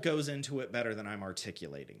article goes into it better than I'm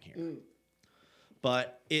articulating here.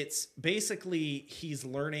 But it's basically he's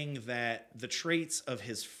learning that the traits of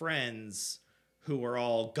his friends who are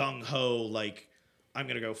all gung-ho, like, I'm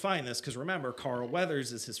going to go find this. Because remember, Carl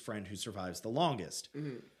Weathers is his friend who survives the longest.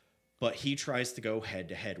 But he tries to go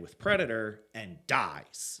head-to-head with Predator and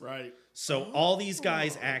dies. Right. So all these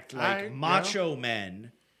guys act like I- macho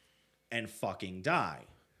men and fucking die.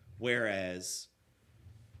 Whereas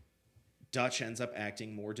Dutch ends up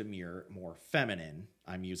acting more demure, more feminine.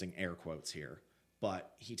 I'm using air quotes here.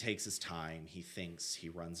 But he takes his time. He thinks. He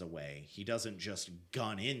runs away. He doesn't just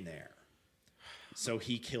gun in there. So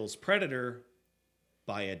he kills Predator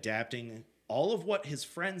by adapting all of what his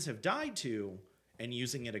friends have died to and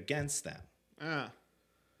using it against them.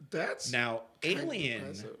 That's Now, kind of Alien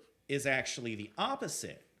impressive. is actually the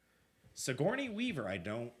opposite. Sigourney Weaver,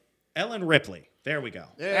 Ellen Ripley. There we go.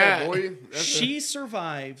 Yeah, boy. She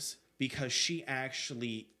survives because she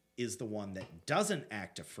actually is the one that doesn't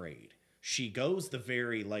act afraid. She goes the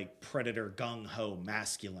very like predator gung-ho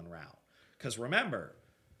masculine route. Because remember,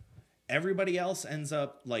 everybody else ends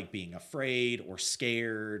up like being afraid or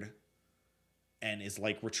scared and is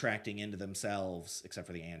like retracting into themselves, except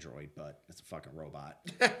for the android, but it's a fucking robot.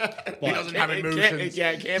 But, He doesn't have emotions. It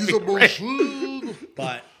can't He's be a bullshit.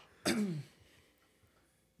 but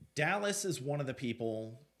Dallas is one of the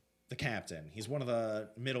people, the captain. He's one of the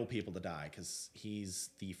middle people to die because he's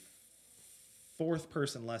the fourth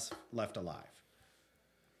person left alive.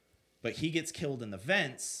 But he gets killed in the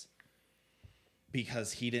vents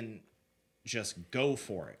because he didn't just go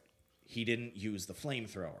for it. He didn't use the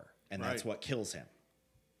flamethrower, and that's Right. what kills him.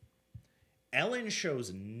 Ellen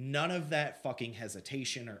shows none of that fucking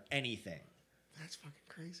hesitation or anything. That's fucking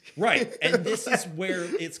crazy. Right. And this is where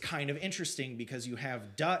it's kind of interesting because you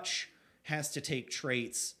have Dutch has to take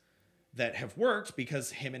traits that have worked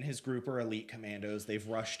because him and his group are elite commandos. They've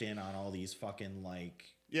rushed in on all these fucking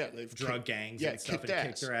like Yeah, they've drug gangs yeah, and stuff and kicked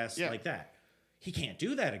kicked their ass Yeah. like that. He can't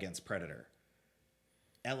do that against Predator.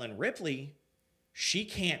 Ellen Ripley, she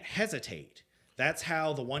can't hesitate. That's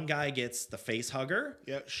how the one guy gets the face hugger.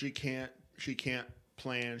 Yeah, she can't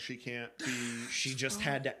plan. She can't be. She just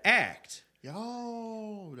had to act.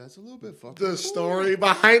 Yo, that's a little bit fucking The cool. story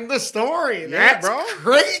behind the story. Yeah, That's bro.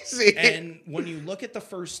 crazy. And when you look at the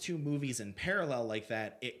first two movies in parallel like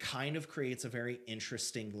that, it kind of creates a very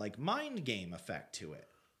interesting like mind game effect to it.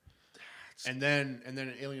 And then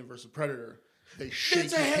in Alien vs Predator, they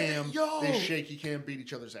shaky cam beat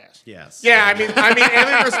each other's ass. Yes. Yeah, I mean,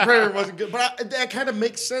 Alien vs Predator wasn't good, but that kind of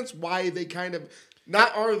makes sense why they kind of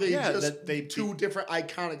not are they Yeah, just that they two different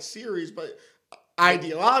iconic series, but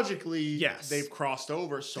ideologically, Yes. They've crossed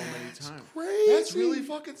over so many times. crazy. That's really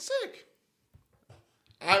fucking sick.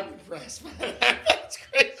 I'm impressed. That's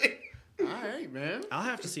crazy. All right, man. I'll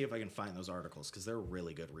have to see if I can find those articles because they're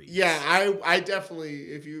really good reads. Yeah, I definitely,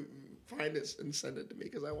 if you find it and send it to me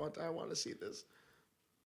because I want to see this.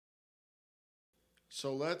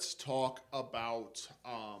 So let's talk about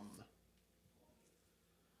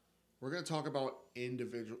we're gonna talk about an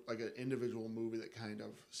individual movie that kind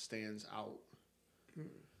of stands out.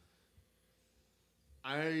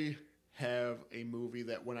 I have a movie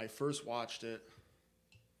that when I first watched it,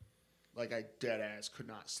 like I dead ass could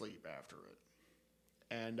not sleep after it.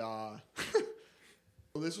 And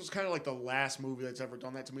this was kind of like the last movie that's ever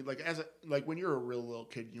done that to me. Like when you're a real little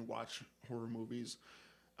kid and you watch horror movies,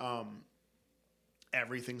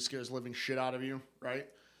 everything scares the living shit out of you, right?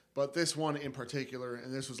 But this one in particular,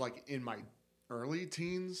 and this was like in my early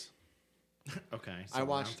teens. Okay. So I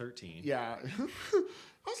watched around 13. Yeah. I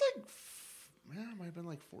was like, man, I might have been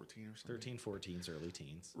like 14 or something. 13, 14's early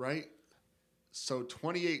teens. Right? So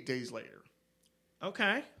 28 days later.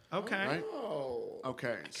 Okay. Okay. Right? Oh,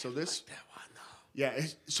 Okay. So this. that one though. Yeah.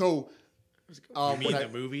 So. You mean when the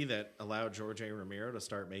movie that allowed George A. Romero to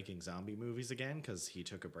start making zombie movies again because he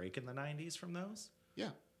took a break in the 90s from those? Yeah.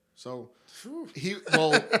 So Phew.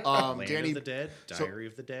 Land Danny. of the Dead, Diary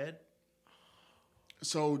of the Dead.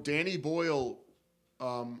 So Danny Boyle,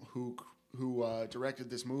 who directed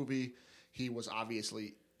this movie, he was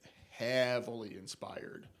obviously heavily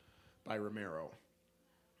inspired by Romero.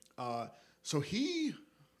 So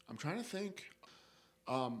I'm trying to think.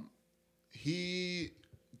 He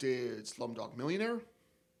did Slumdog Millionaire,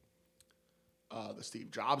 the Steve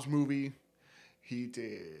Jobs movie. He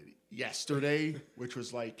did Yesterday, which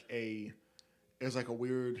was like a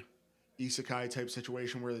weird isekai type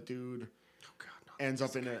situation where the dude ends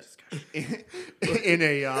up in a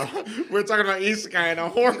We're talking about Isekai and a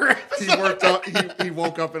horror. he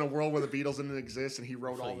woke up in a world where the Beatles didn't exist and he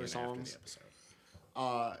wrote all their After the songs.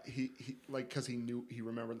 episode. He like because he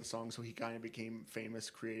remembered the song, so he kind of became famous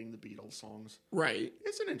creating the Beatles songs. Right.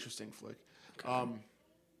 It's an interesting flick.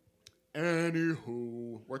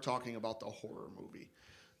 Anywho, we're talking about the horror movie,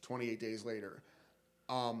 28 Days Later.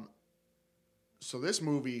 So this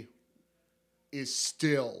movie is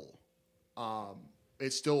still,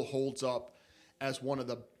 it still holds up as one of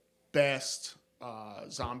the best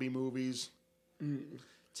zombie movies.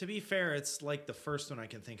 To be fair, it's like the first one I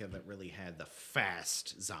can think of that really had the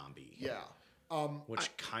fast zombie. Yeah.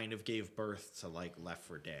 Which kind of gave birth to like Left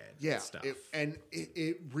 4 Dead Yeah, stuff.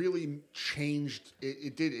 it really changed.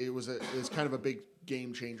 It was kind of a big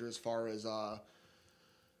game changer as far as of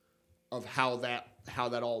how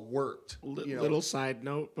that all worked. You know? Little side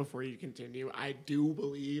note before you continue, I do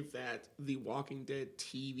believe that the Walking Dead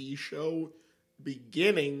TV show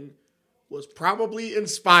beginning was probably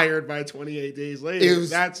inspired by 28 Days Later. It was,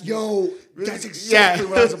 that's exactly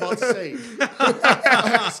what I was about to say.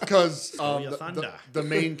 Because the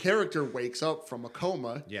main character wakes up from a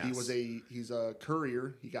coma. Yes. He's a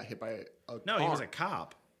courier. He got hit by a No, car. he was a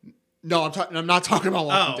cop. No, I'm not talking about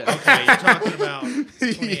Walking Dead. Okay. You're talking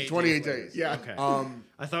about 28 days. Yeah. Okay.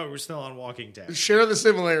 I thought we were still on Walking Dead. Share the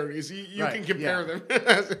similarities. You Right, can compare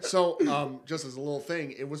yeah. them. So, just as a little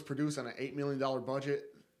thing, it was produced on an $8 million budget.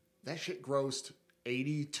 That shit grossed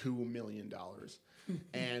 $82 million.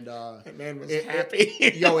 And That man was happy.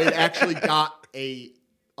 It actually got a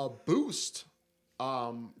boost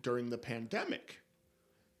during the pandemic.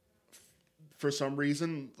 For some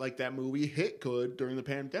reason, like that movie hit good during the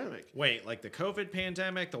pandemic. Wait, like the COVID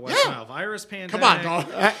pandemic, the West Nile virus pandemic? Come on, dog.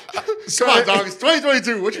 Come on, dog. It's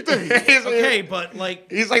 2022. What you think? Okay, but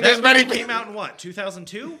like He's like, that there's many movie came out in what,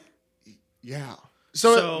 2002? Yeah.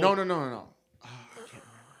 So- No.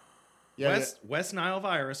 Yeah, West Nile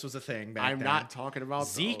virus was a thing back I'm then. not talking about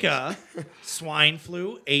Zika, swine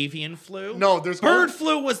flu, avian flu. No, there's bird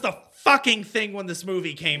flu was the fucking thing when this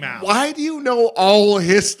movie came out. Why do you know all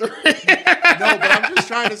history? No, but I'm just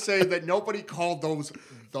trying to say that nobody called those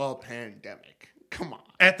the pandemic. Come on.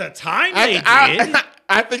 At the time they did.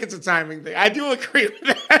 I think it's a timing thing. I do agree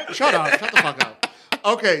with that. Shut up. Shut the fuck up.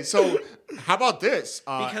 Okay, so how about this?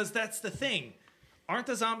 Because that's the thing. Aren't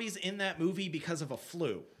the zombies in that movie because of a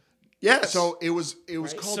flu? Yes. So it was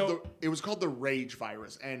Right. called the rage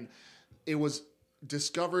virus, and it was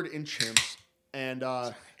discovered in chimps, and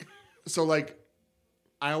so like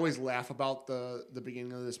I always laugh about the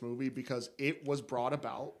beginning of this movie because it was brought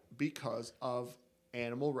about because of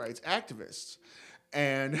animal rights activists,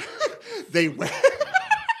 and they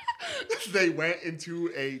went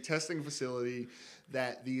into a testing facility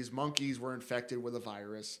that these monkeys were infected with a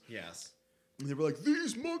virus. Yes. And they were like,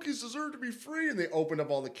 these monkeys deserve to be free. And they opened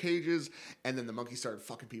up all the cages. And then the monkeys started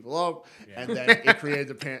fucking people up. Yeah. And then it created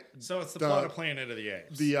the... So it's the plot of Planet of the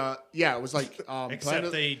Apes. It was like...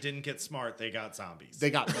 Except they didn't get smart. They got zombies.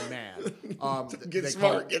 They got mad. Get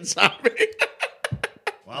smart, get zombie.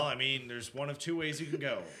 Well, I mean, there's one of two ways you can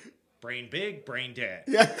go. Brain big, brain dead.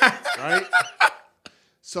 Yeah. Right?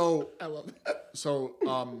 So... I love that. So,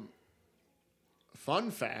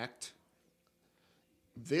 fun fact...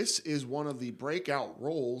 This is one of the breakout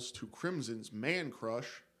roles to Crimson's man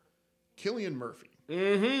crush, Cillian Murphy.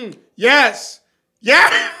 Mm-hmm. Yes.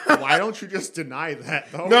 Yeah. Why don't you just deny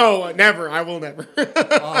that, though? No, never. I will never.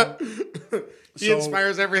 He so-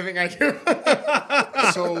 inspires everything I do.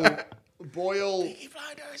 So, Boyle... Peaky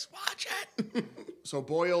Blinders, watch it. So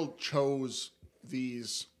Boyle chose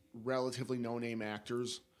these relatively no-name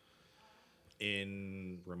actors.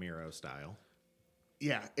 In Ramiro style.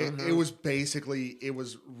 Yeah, it was basically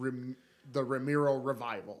the Ramiro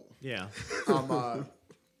revival. Yeah.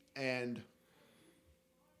 And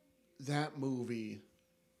that movie,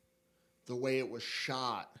 the way it was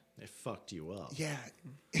shot, It fucked you up. yeah,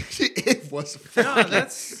 it was fucking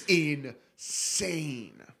that's-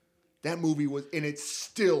 insane. That movie was, and it's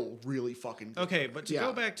still really fucking good. Okay, but to Yeah.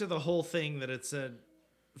 go back to the whole thing that it's a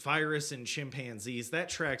virus in chimpanzees, that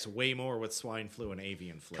tracks way more with swine flu and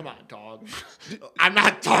avian flu. Come on, dog. I'm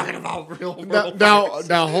not talking about real world.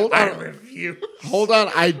 Now hold I on. refuse. Hold on.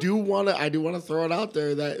 I do want to throw it out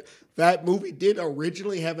there that movie did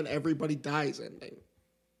originally have an everybody dies ending.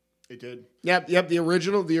 It did. Yep. The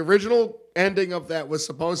original ending of that was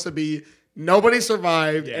supposed to be nobody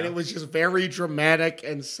survived, Yeah. and it was just very dramatic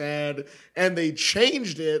and sad. And they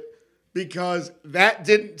changed it because that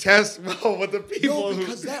didn't test well with the people. No,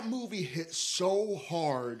 because that movie hit so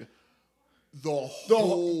hard the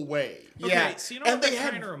whole way. Okay, Yeah. so you know And what they that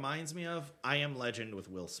had- kind of reminds me of? I Am Legend with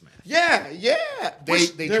Will Smith. Yeah. They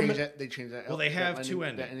Which they they're- changed that. They changed that. Well, they have that two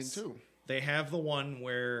ending, endings. That ending too. They have the one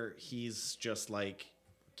where he's just like,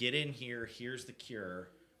 get in here, here's the cure.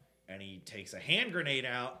 And he takes a hand grenade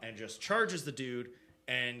out and just charges the dude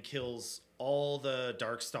and kills all the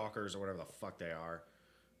Dark Stalkers or whatever the fuck they are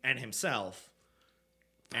and himself.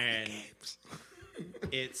 And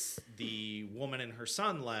it's the woman and her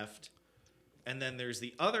son left. And then there's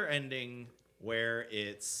the other ending where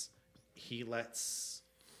it's he lets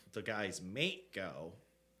the guy's mate go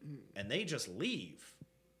and they just leave.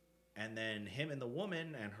 And then him and the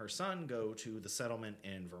woman and her son go to the settlement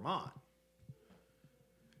in Vermont.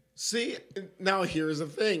 See, now here's the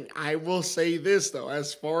thing. I will say this though,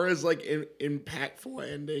 as far as like an impactful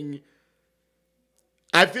ending,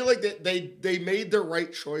 I feel like that they made the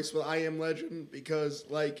right choice with I Am Legend because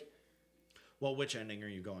like Well, which ending are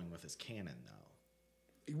you going with as canon, though?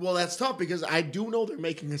 Well, that's tough because I do know they're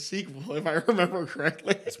making a sequel, if I remember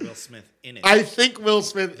correctly. Is Will Smith in it? I think Will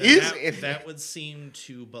Smith Then is that, in that it. would seem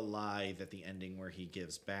to belie that the ending where he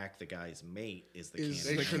gives back the guy's mate is the Is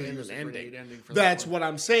canon. the They could've canon used a ending. great ending for That's that what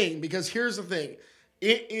I'm saying, because here's the thing.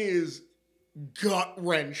 It is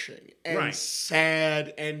gut-wrenching and Right.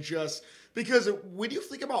 sad and just... Because when you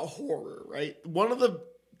think about horror, right, one of the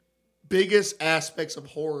biggest aspects of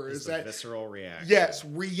horror Is is the that... visceral reaction. Yes,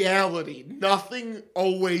 reality. Nothing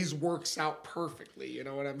always works out perfectly. You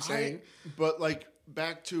know what I'm saying? But like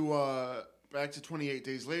back to 28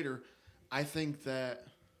 Days Later, I think that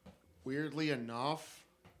weirdly enough,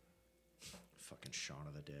 Fucking Shaun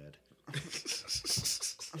of the Dead.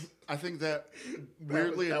 I think that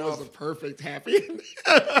weirdly that enough, was a perfect happy ending.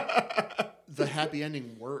 the happy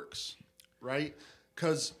ending works, right?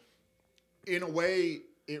 Because in a way,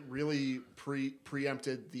 it really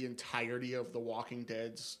preempted the entirety of The Walking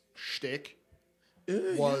Dead's shtick.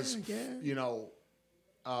 Was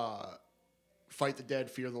fight the dead,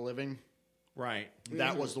 fear the living. Right.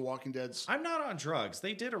 That was The Walking Dead's. I'm not on drugs.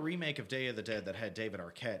 They did a remake of Day of the Dead that had David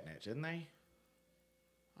Arquette in it, didn't they?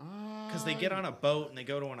 Because they get on a boat and they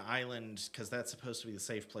go to an island because that's supposed to be the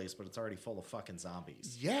safe place, but it's already full of fucking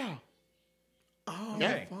zombies. Yeah. Oh,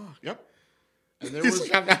 Okay. fuck. Yep. And there He's was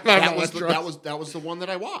like, I'm not that on was drugs. that was the one that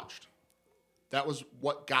I watched. That was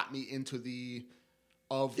what got me into the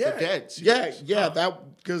Yeah, Dead series.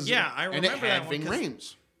 that because Yeah, I And remember it had that one. Ving 'Cause-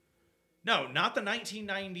 Rhames. No, not the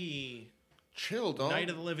 1990 Chill, dog. Night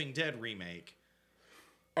of the Living Dead remake.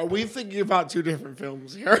 Are we thinking about two different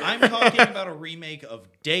films here? I'm talking about a remake of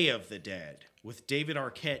Day of the Dead with David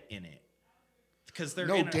Arquette in it. Because they're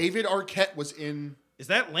No, in a- David Arquette was in. Is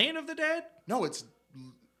that Land of the Dead? No, it's.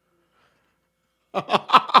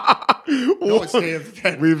 No, it's Day of the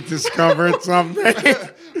Dead. We've discovered something.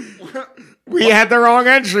 We had the wrong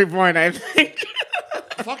entry point, I think.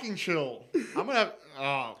 Fucking chill. I'm gonna. Have,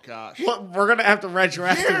 oh gosh. Well, we're gonna have to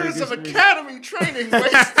retroactively. Years do of some academy training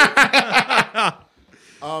wasted.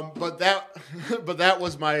 But that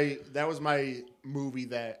was my movie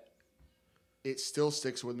that it still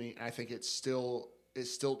sticks with me. And I think it still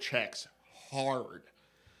checks hard.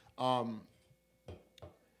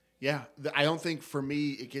 Yeah, I don't think for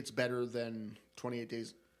me it gets better than 28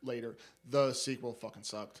 Days Later. The sequel fucking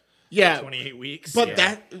sucked. Yeah, 28 weeks. but Yeah.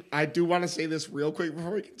 that I do want to say this real quick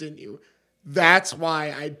before we continue. That's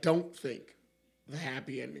why I don't think the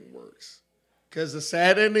happy ending works. Because the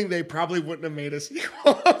sad ending, they probably wouldn't have made a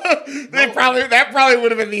sequel. That probably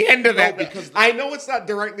would have been the end of that. because- I know it's not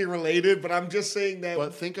directly related, but I'm just saying that.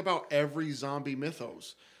 But think about every zombie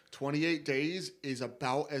mythos. 28 days is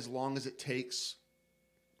about as long as it takes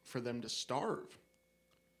for them to starve.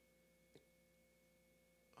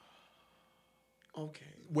 Okay.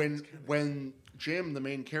 When Jim, the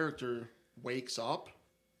main character, wakes up.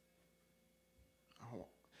 Oh,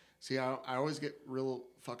 see, I always get real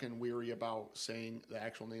fucking weary about saying the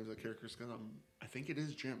actual names of the characters because I think it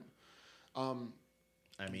is Jim.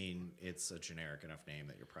 I mean, it's a generic enough name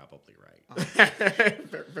that you're probably right.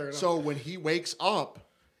 Fair enough. So when he wakes up,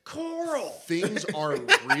 Coral! things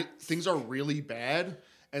are really bad,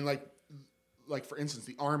 and like for instance,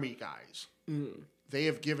 the army guys, they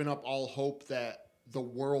have given up all hope that the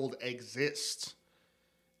world exists,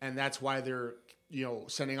 and that's why they're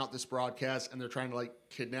sending out this broadcast, and they're trying to like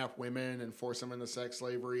kidnap women and force them into sex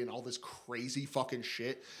slavery and all this crazy fucking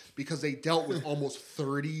shit because they dealt with almost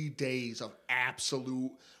 30 days of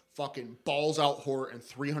absolute fucking balls out horror and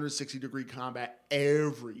 360-degree combat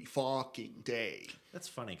every fucking day. That's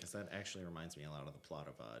funny because that actually reminds me a lot of the plot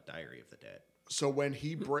of Diary of the Dead. So when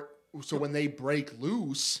when they break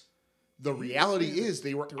loose, the reality is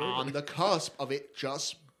they were on the cusp of it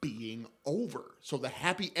just being over. So the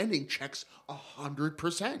happy ending checks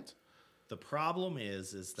 100%. The problem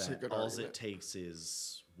is a that good all argument. it takes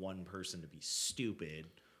is one person to be stupid,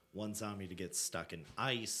 one zombie to get stuck in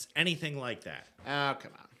ice, anything like that. Oh,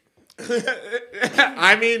 come on.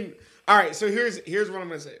 I mean, all right. So here's what I'm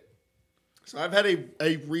gonna say. So I've had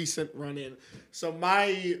a recent run in. So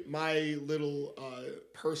my little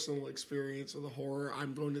personal experience with the horror,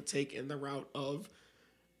 I'm going to take in the route of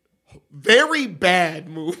very bad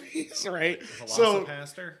movies, right? So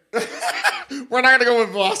Velocipaster? we're not gonna go with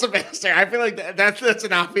Velocipaster. I feel like that's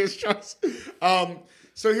an obvious choice.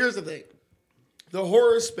 So here's the thing. The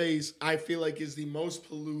horror space, I feel like, is the most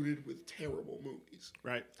polluted with terrible movies.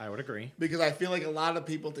 Right. I would agree. Because I feel like a lot of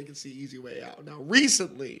people think it's the easy way out. Now,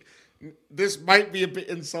 recently, this might be a bit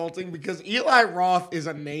insulting because Eli Roth is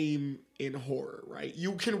a name in horror, right?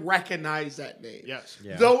 You can recognize that name. Yes.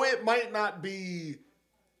 Yeah. Though it might not be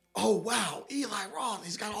oh wow, Eli Roth,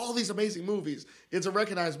 he's got all these amazing movies. It's a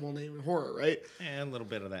recognizable name in horror, right? And a little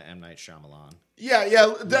bit of that M. Night Shyamalan. Yeah,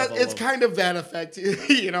 Level it's of- kind of that effect,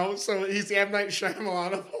 you know. So he's the M. Night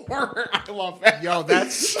Shyamalan of horror. I love that. Yo,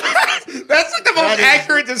 that's That's like the most That is-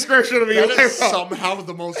 accurate description of Eli that is Roth. somehow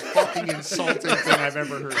the most fucking insulting thing I've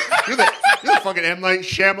ever heard. You're the fucking M. Night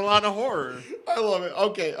Shyamalan of horror. I love it.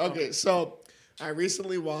 Okay. So I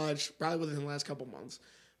recently watched, probably within the last couple months,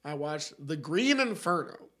 I watched The Green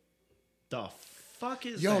Inferno. The fuck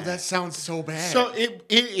is Yo, that? that sounds so bad. So it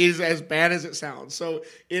is as bad as it sounds. So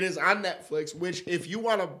it is on Netflix, which if you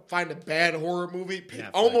want to find a bad horror movie, pick Netflix.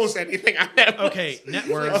 almost anything on Netflix. Okay,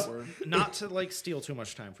 Netflix. Word. Not to like steal too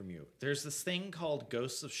much time from you. There's this thing called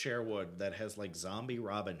Ghosts of Sherwood that has like zombie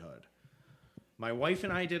Robin Hood. My wife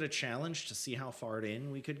and I did a challenge to see how far in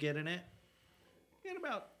we could get in it. We had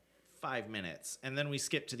about 5 minutes, and then we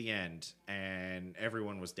skipped to the end, and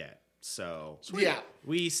everyone was dead. So Yeah.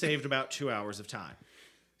 we saved about 2 hours of time.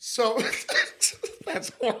 So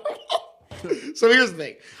that's horrible. So here's the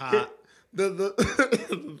thing. Hot.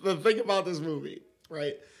 The thing about this movie,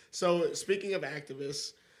 right? So speaking of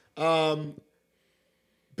activists,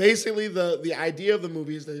 basically the idea of the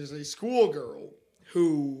movie is there's a schoolgirl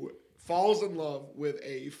who falls in love with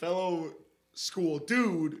a fellow school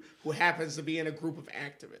dude who happens to be in a group of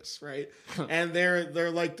activists, right? And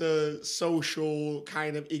they're like the social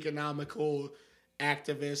kind of economical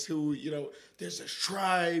activists who, you know, there's this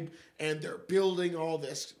tribe and they're building all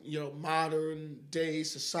this, you know, modern day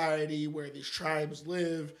society where these tribes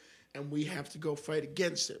live and we have to go fight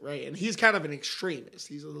against it, right? And he's kind of an extremist.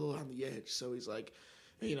 He's a little on the edge. So he's like,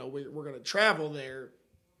 you know, we're going to travel there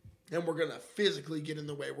and we're going to physically get in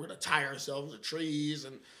the way. We're going to tie ourselves to trees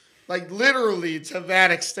and like literally to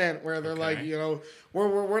that extent where they're like, you know,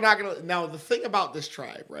 we're not going to. Now, the thing about this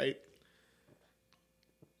tribe, right?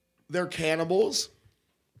 They're cannibals.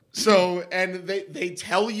 So, and they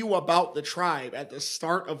tell you about the tribe at the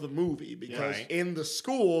start of the movie because Right. in the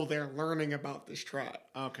school, they're learning about this tribe.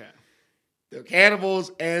 Okay. They're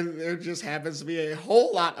cannibals, and there just happens to be a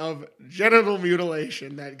whole lot of genital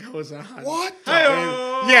mutilation that goes on. What?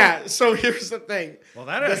 Hey-o! Yeah, so here's the thing. Well,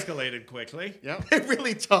 that escalated quickly. Yep. It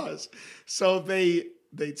really does. So they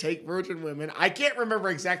take virgin women. I can't remember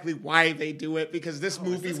exactly why they do it because this Oh, is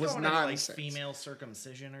movie this was going into, like nonsense. female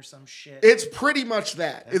circumcision or some shit. It's pretty much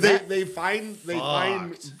that. That's They find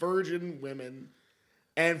fucked. virgin women,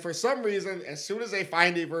 and for some reason, as soon as they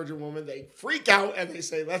find a virgin woman, they freak out and they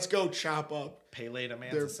say, "Let's go chop up." Pele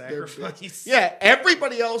demands Their- a sacrifice. Yeah,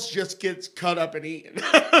 everybody else just gets cut up and eaten,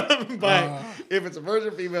 but if it's a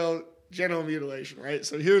virgin female, genital mutilation, right?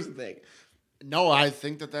 So here's the thing. No, I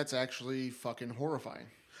think that's actually fucking horrifying.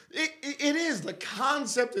 It is. The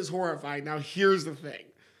concept is horrifying. Now, here's the thing.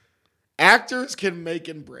 Actors can make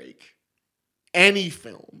and break any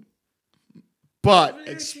film, but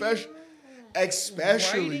especially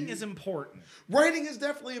Writing is important. writing is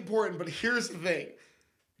definitely important, but here's the thing.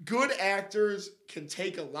 Good actors can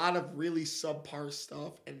take a lot of really subpar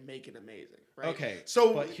stuff and make it amazing, right? Okay,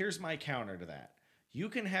 So but here's my counter to that. You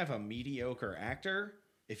can have a mediocre actor.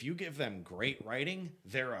 If you give them great writing,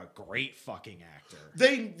 they're a great fucking actor.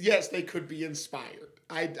 they could be inspired.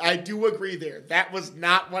 I do agree there. That was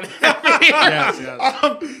not what happened.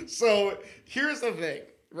 Yes. So here's the thing,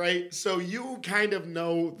 right? So you kind of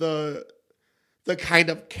know the kind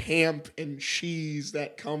of camp and cheese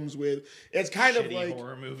that comes with. It's kind of Shitty like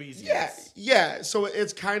horror movies. yeah, Yes. yeah. So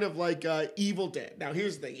it's kind of like Evil Dead. Now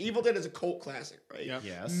here's the thing: Evil Dead is a cult classic, right? Yep.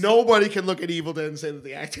 Yes. Nobody can look at Evil Dead and say that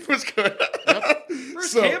the acting was good.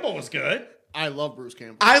 Bruce So, Campbell was good. I love Bruce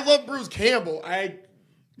Campbell. I love Bruce Campbell.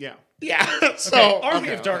 Yeah. Yeah. So Okay, Army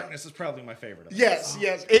okay, of Darkness is probably my favorite. Of yes, those.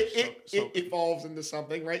 yes. It So- evolves into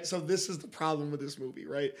something, right? So this is the problem with this movie,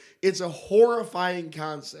 right? It's a horrifying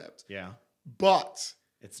concept, Yeah. but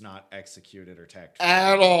It's not executed or tactful.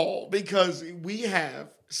 at all because we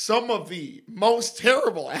have some of the most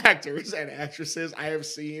terrible actors and actresses I have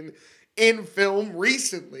seen in film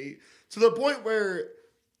recently, to the point where,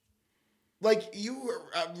 like, you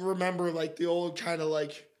remember like the old kind of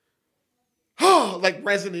like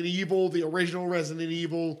Resident Evil, the original Resident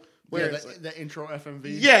Evil, where Yeah, it's like, the intro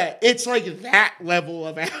FMV. yeah, it's like that level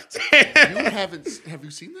of acting. Have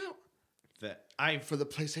you seen that? That I For the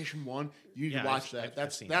PlayStation 1, you need Yeah, to watch I've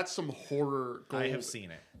that. seen That's some horror gold I have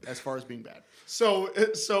seen it. as far as being bad. So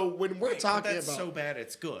when we're But talking that's about so bad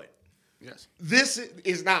it's good. Yes. this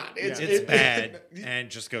is not. It's it- bad and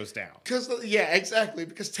just goes down. Because yeah, exactly.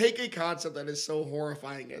 Because take a concept that is so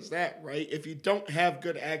horrifying as that, right? If you don't have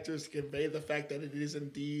good actors to convey the fact that it is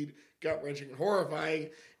indeed gut wrenching and horrifying,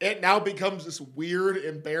 it now becomes this weird,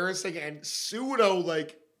 embarrassing, and pseudo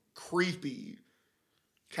like creepy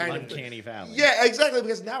kind of Uncanny Valley. Yeah, exactly.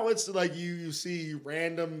 Because now it's like you see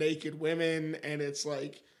random naked women, and it's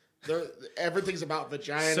like everything's about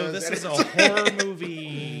vaginas. So this and is a it's horror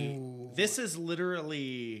movie. This is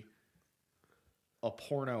literally a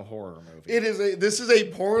porno horror movie. This is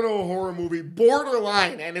a porno horror movie,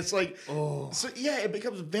 borderline, and it's like, so yeah, it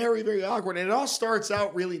becomes very, very awkward, and it all starts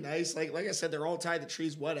out really nice. Like I said, they're all tied to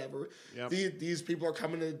trees, whatever. Yep. These people are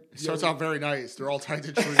coming to. It starts out very nice. They're all tied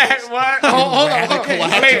to trees. What? Hold on.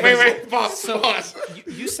 Radical Wait. Pause.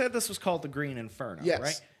 You said this was called the Green Inferno, Yes.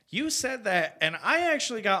 right? You said that, and I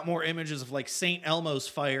actually got more images of like St. Elmo's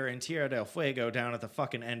fire in Tierra del Fuego down at the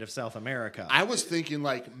fucking end of South America. I was thinking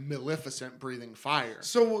like Maleficent breathing fire.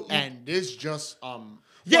 So and this just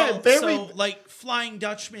yeah, Well, very. so like Flying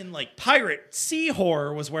Dutchman, like pirate sea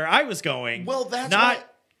horror was where I was going. Well, that's not why-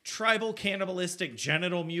 tribal cannibalistic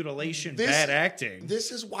genital mutilation, This- bad acting.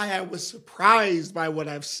 This is why I was surprised by what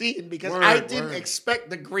I've seen, because Word, I didn't word. expect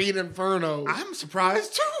the Green Inferno. I'm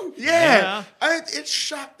surprised too. Yeah. It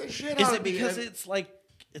shocked the shit Is out it of me. because and it's like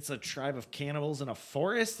it's a tribe of cannibals in a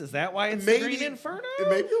forest? Is that why it's maybe the Green Inferno?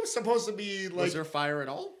 Maybe it was supposed to be like Was there fire at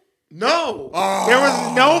all? no. There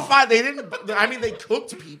was no fire. They didn't. I mean, they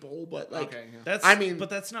cooked people, but like Okay. Yeah. That's I mean- but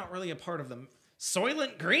that's not really a part of the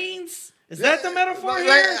Soylent Greens. Is that the metaphor Like,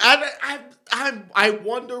 here? I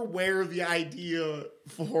wonder where the idea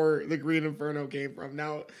for the Green Inferno came from.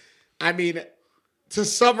 Now, I mean, to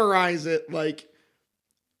summarize it, like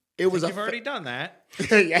it was You've already done that.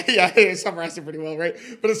 yeah, it summarized it pretty well, right?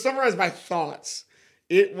 But to summarize my thoughts,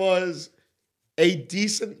 it was a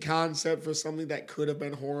decent concept for something that could have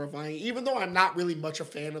been horrifying, even though I'm not really much a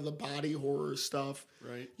fan of the body horror stuff.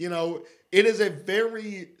 Right. You know, it is a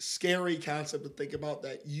very scary concept to think about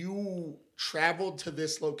that you traveled to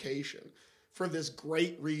this location for this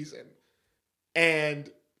great reason. And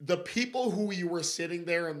the people who you were sitting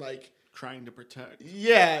there and like, Trying to protect.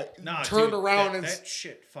 yeah, Nah, turned dude, around that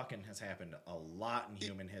shit fucking has happened a lot in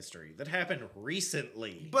human history. That happened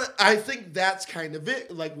recently. But I think that's kind of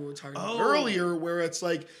it, like we were talking about earlier, where it's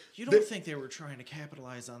like You don't think they were trying to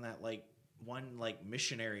capitalize on that, like one like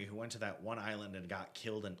missionary who went to that one island and got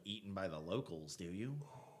killed and eaten by the locals? Do you?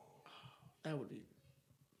 that would be.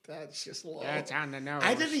 That's just low. That's on the nose.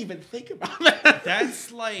 I didn't even think about that.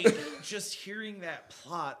 That's like just hearing that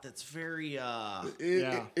plot. That's very. Yeah.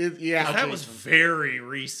 Yeah. That was very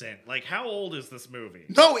recent. Like, how old is this movie?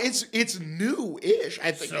 No, it's new-ish.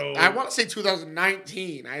 I think. So- I want to say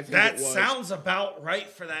 2019. I think That it was. sounds about right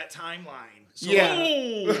for that timeline. So, Yeah.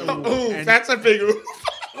 Ooh. Ooh, And- that's a big oof.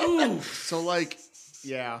 Ooh. So like,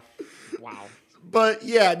 yeah. Wow. But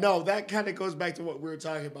yeah, no, that kind of goes back to what we were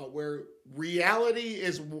talking about, where reality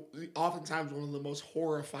is oftentimes one of the most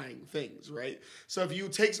horrifying things, right? So if you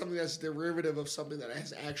take something that's derivative of something that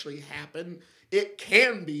has actually happened, it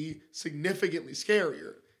can be significantly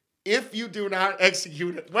scarier if you do not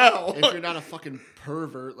execute it well. If you're not a fucking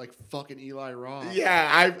pervert like fucking Eli Roth.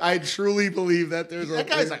 Yeah, I truly believe that there's That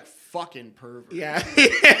guy's like fucking pervert. yeah.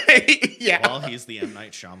 Yeah. Well, he's the M.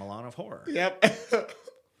 Night Shyamalan of horror. Yep.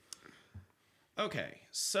 Okay,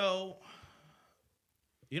 so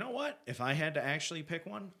you know what? If I had to actually pick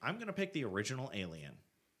one, I'm going to pick the original Alien.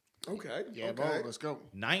 Okay. Yeah, okay. bro, let's go.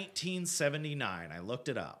 1979. I looked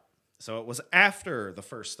it up. So it was after the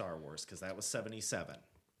first Star Wars because that was 77.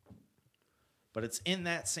 But it's in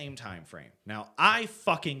that same time frame. Now, I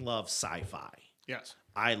fucking love sci-fi. Yes.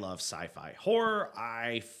 I love sci-fi. Horror,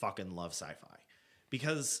 I fucking love sci-fi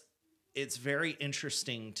because it's very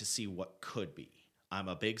interesting to see what could be. I'm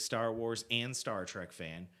a big Star Wars and Star Trek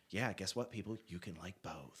fan. Yeah, guess what, people? You can like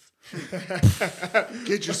both.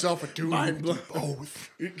 Get yourself a dude. Mind blown. Both.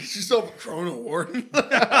 Get yourself a Chrono Award.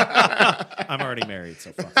 I'm already married,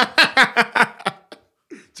 so fuck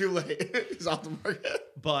it. Too late. He's off the market.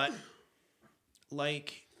 But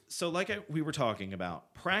we were talking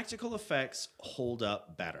about, practical effects hold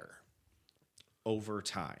up better over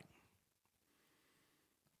time.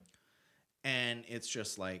 And it's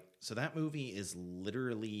just like, so that movie is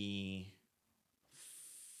literally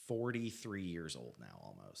 43 years old now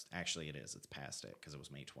almost. Actually, it is. It's past it because it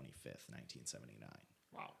was May 25th, 1979.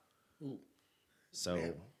 Wow. Ooh.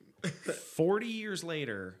 So 40 years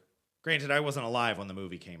later, granted, I wasn't alive when the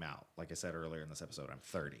movie came out. Like I said earlier in this episode, I'm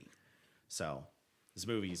 30. So this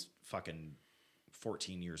movie's fucking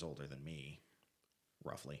 14 years older than me,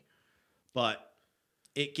 roughly. But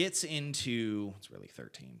it gets into, it's really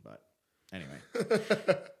 13, but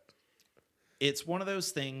anyway. It's one of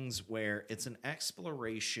those things where it's an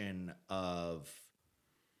exploration of,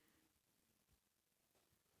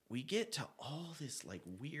 we get to all this like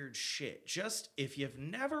weird shit. Just if you've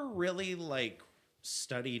never really like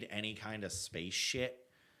studied any kind of space shit,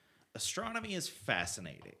 astronomy is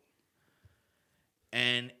fascinating.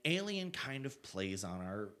 And Alien kind of plays on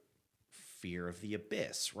our fear of the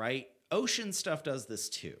abyss, right? Ocean stuff does this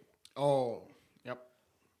too. Oh, yep.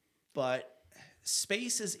 But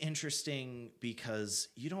space is interesting because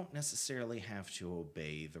you don't necessarily have to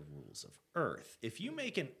obey the rules of Earth. If you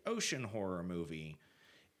make an ocean horror movie,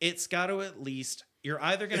 it's got to at least... You're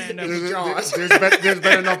either going to end up with Jaws. There's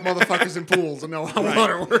been enough motherfuckers in pools to know how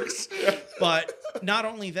water works. But not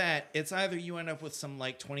only that, it's either you end up with some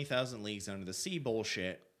like 20,000 Leagues Under the Sea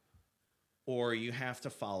bullshit, or you have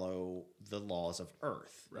to follow the laws of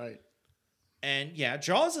Earth. Right. And yeah,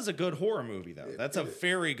 Jaws is a good horror movie, though. That's a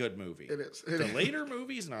very good movie. It is. The later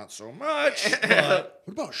movies, not so much. But,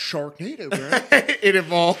 What about Sharknado, man? It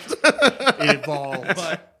evolved. It evolved.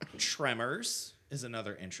 but Tremors is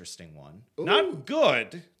another interesting one. Not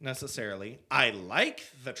good, necessarily. I like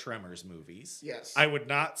the Tremors movies. Yes. I would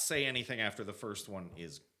not say anything after the first one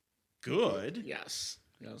is good. Yes.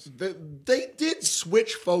 Yes. They did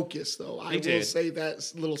switch focus, though. I will did. say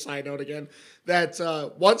that little side note again. That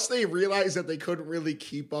once they realized that they couldn't really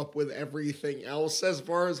keep up with everything else as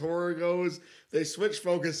far as horror goes, they switched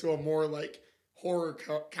focus to a more like horror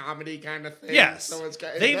comedy kind of thing. Yes. So it's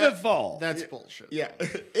got, They've that, evolved. That's bullshit. Yeah.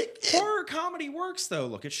 Horror comedy works, though.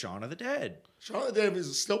 Look at Shaun of the Dead. Shaun of the Dead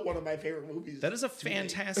is still one of my favorite movies. That is a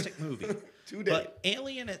fantastic movie. Today. But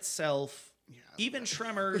Alien itself, even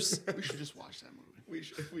Tremors... We should just watch that movie. We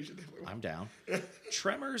should definitely. I'm down.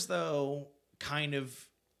 Tremors, though, kind of,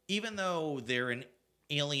 even though they're an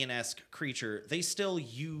alien-esque creature, they still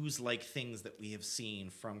use like things that we have seen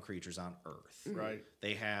from creatures on Earth. Right.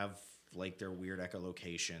 They have like their weird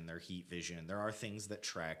echolocation, their heat vision. There are things that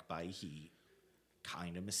track by heat,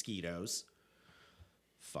 kind of mosquitoes,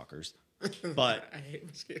 fuckers. But I hate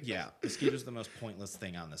mosquitoes. yeah, mosquitoes are the most pointless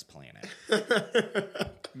thing on this planet.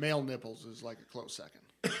 Male nipples is like a close second.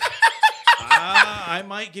 I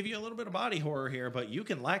might give you a little bit of body horror here, but you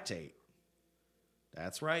can lactate.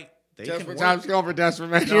 That's right. They can Desperate work. times call for desperate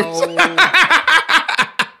measures. No.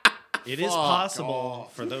 It is Fuck possible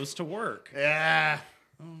off. for those to work. Yeah.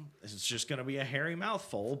 It's just going to be a hairy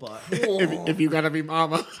mouthful, but if you gotta be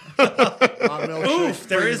mama. oof,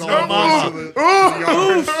 there is no mama.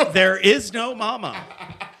 Oof, there is no mama.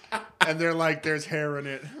 And they're like, there's hair in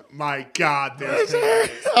it. My God, there's hair in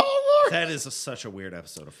it. Oh Lord. That is such a weird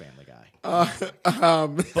episode of Family Guy.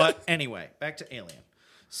 But anyway, back to Alien.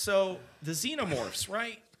 So the xenomorphs,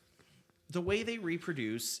 right? The way they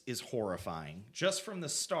reproduce is horrifying. Just from the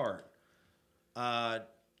start,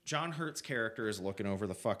 John Hurt's character is looking over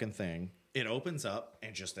the fucking thing. It opens up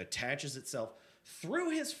and just attaches itself through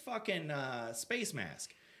his fucking space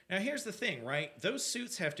mask. Now, here's the thing, right? Those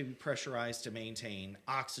suits have to be pressurized to maintain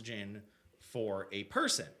oxygen for a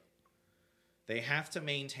person. They have to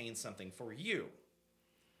maintain something for you.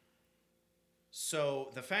 So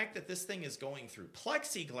the fact that this thing is going through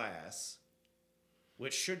plexiglass,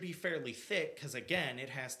 which should be fairly thick, because again, it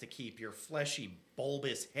has to keep your fleshy,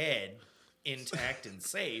 bulbous head intact and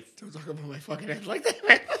safe. Don't talk about my fucking head like that,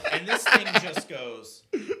 man. And this thing just goes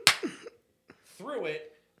through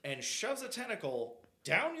it and shoves a tentacle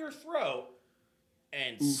down your throat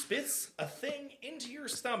and spits a thing into your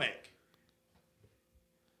stomach.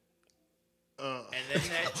 And then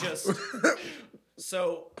that just...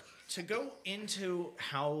 So, to go into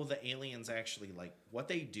how the aliens actually, like, what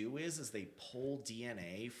they do is they pull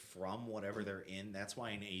DNA from whatever they're in. That's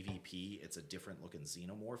why in AVP, it's a different looking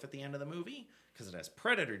xenomorph at the end of the movie, because it has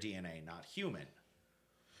predator DNA, not human.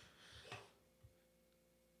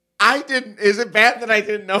 Is it bad that I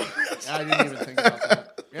didn't know this? I didn't even think about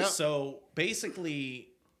that. Yep. So basically,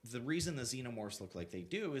 the reason the xenomorphs look like they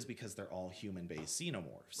do is because they're all human-based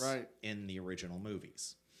xenomorphs Right. in the original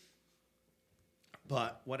movies.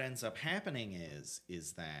 But what ends up happening is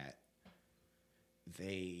that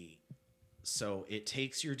so it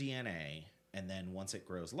takes your DNA, and then once it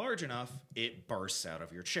grows large enough, it bursts out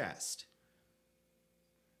of your chest.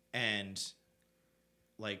 And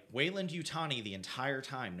like Wayland Yutani the entire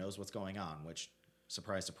time knows what's going on, which,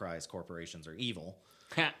 surprise, surprise, corporations are evil.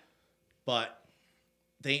 But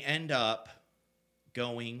they end up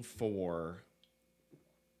going for,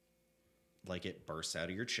 like, it bursts out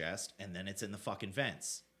of your chest and then it's in the fucking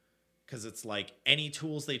vents. Because it's like any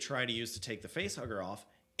tools they try to use to take the facehugger off,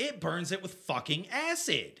 it burns it with fucking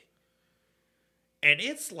acid. And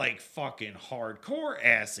it's like fucking hardcore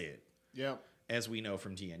acid. Yep. As we know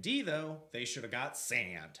from D&D, though, they should have got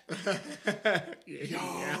sand.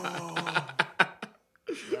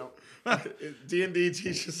 D&D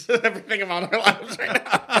teaches everything about our lives right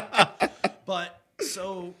now. But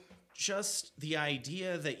so just the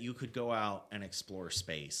idea that you could go out and explore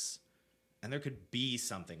space And there could be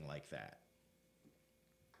something like that.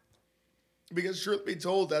 Because truth be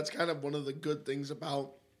told, that's kind of one of the good things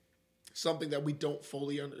about something that we don't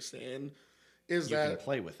fully understand is You can that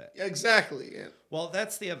play with it. exactly. Yeah. Well,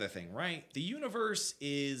 that's the other thing, right? The universe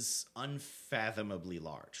is unfathomably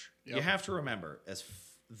large. Yep. You have to remember,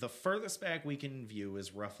 the furthest back we can view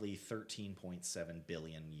is roughly 13.7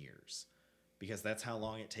 billion years, because that's how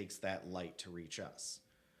long it takes that light to reach us.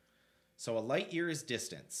 So a light year is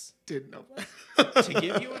distance. Didn't know that. To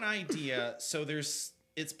give you an idea, so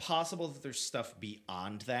it's possible that there's stuff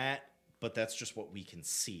beyond that, but that's just what we can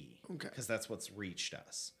see. Okay. Because that's what's reached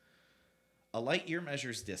us. A light year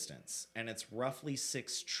measures distance, and it's roughly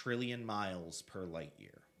 6 trillion miles per light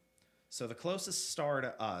year. So the closest star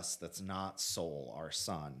to us that's not Sol, our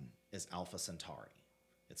sun, is Alpha Centauri.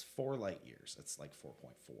 It's 4 light years. It's like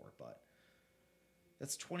 4.4, but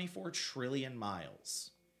that's 24 trillion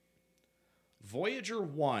miles. Voyager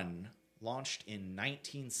 1 launched in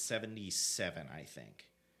 1977, I think.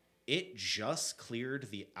 It just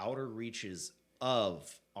cleared the outer reaches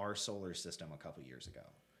of our solar system a couple years ago.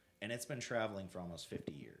 And it's been traveling for almost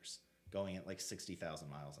 50 years, going at like 60,000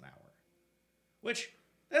 miles an hour. Which,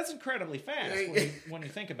 that's incredibly fast when you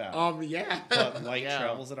think about it. Yeah. But light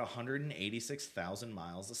travels at 186,000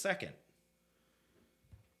 miles a second.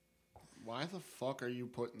 Why the fuck are you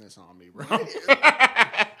putting this on me, bro?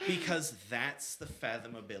 Because that's the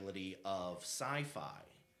fathomability of sci-fi.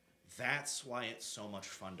 That's why it's so much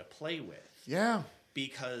fun to play with. Yeah.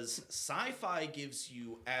 Because sci-fi gives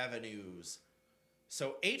you avenues.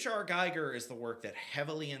 So H.R. Geiger is the work that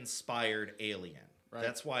heavily inspired Alien. Right.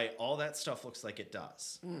 That's why all that stuff looks like it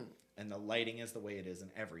does. And the lighting is the way it is and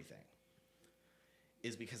everything.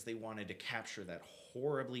 Is because they wanted to capture that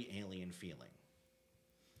horribly alien feeling.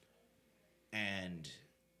 And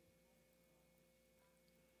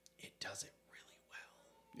it does it really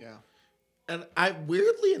well. Yeah. And I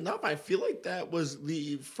weirdly enough, I feel like that was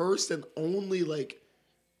the first and only like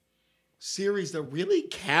series that really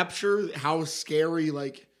captured how scary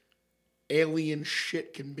like alien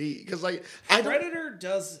shit can be. Because like Predator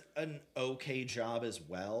does an okay job as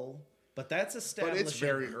well, but that's But establishing. it's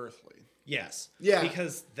very earthly. Yes. Yeah.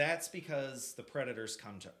 Because the Predators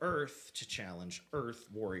come to Earth to challenge Earth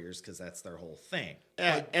warriors because that's their whole thing.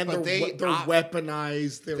 and but they're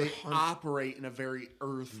weaponized. They're They operate in a very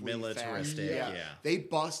earthly Militaristic, fashion. yeah. They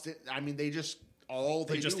bust it. I mean, they just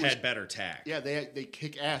They just do is- had better tact. Yeah, they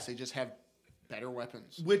kick ass. They just have better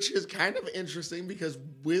weapons. which is kind of interesting because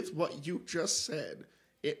with what you just said,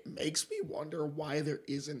 it makes me wonder why there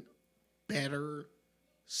isn't better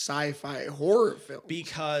sci-fi horror films.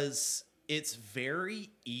 Because it's very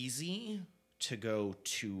easy to go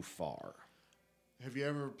too far. Have you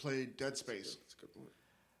ever played Dead Space?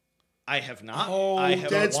 I have not. Oh, I have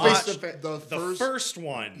Dead watched Space The the first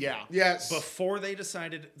one. Yeah. Yes. Before they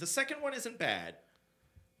decided, the second one isn't bad,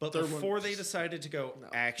 but Third before one- they decided to go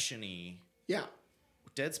action-y, Yeah.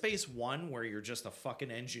 Dead Space 1, where you're just a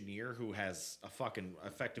fucking engineer who has a fucking,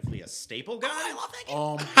 effectively a staple gun. I love that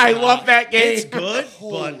game. I love that game. It's good, but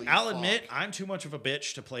Holy I'll fuck. admit, I'm too much of a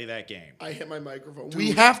bitch to play that game. I hit my microphone.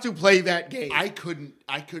 We have to play that game. I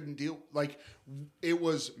couldn't deal. Like, it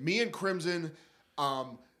was me and Crimson,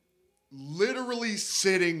 literally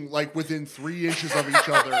sitting like within 3 inches of each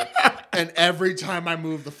other, and every time I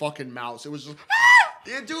moved the fucking mouse, it was just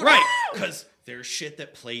yeah, dude. Right, because there's shit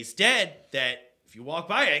that plays dead that if you walk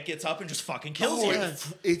by it, gets up and just fucking kills you.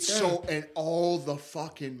 It's so, and all the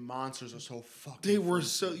fucking monsters are so fucking. They were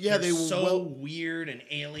so yeah. They're They were so weird and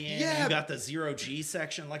alien. Yeah. You got the 0G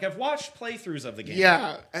section. Like, I've watched playthroughs of the game.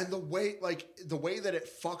 yeah. And the way that it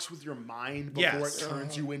fucks with your mind before Yes. it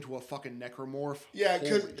turns you into a fucking necromorph. Yeah,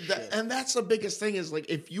 because Holy shit. and that's the biggest thing is like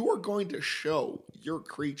if you are going to show your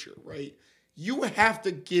creature, right, you have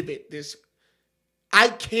to give it this. I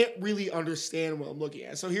can't really understand what I'm looking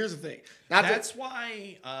at. So here's the thing. That's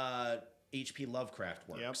why H.P. Lovecraft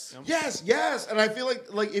works. Yep. Yes, and I feel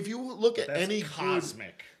like if you look at That's any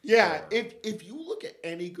cosmic. good, yeah, horror. if you look at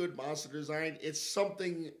any good monster design, it's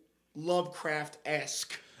something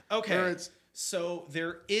Lovecraft-esque. Okay. Where it's- So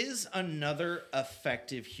there is another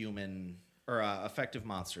effective human or effective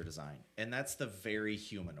monster design, and that's the very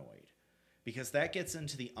humanoid. Because that gets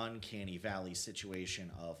into the uncanny valley situation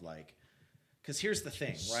of like, because here's the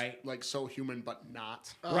thing, right? Like so human, but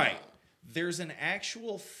not. Right. There's an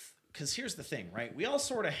actual, because here's the thing, right? We all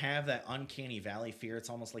sort of have that uncanny valley fear.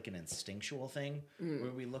 It's almost like an instinctual thing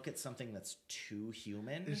where we look at something that's too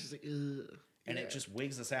human It's just like, ugh. and it just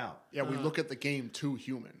wigs us out. Yeah, we look at the game too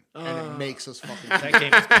human, and it makes us fucking. That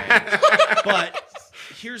game is bad. But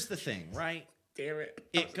here's the thing, right? Damn it.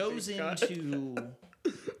 It goes into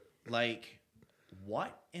like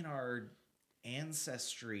what in our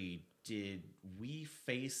ancestry did we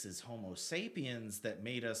face as Homo sapiens that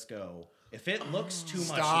made us go, if it looks too much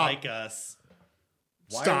Stop. like us,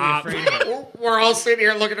 why Stop. are we afraid of it? We're all sitting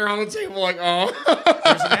here looking around the table like, oh.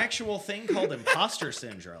 There's an actual thing called imposter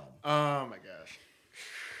syndrome. Oh my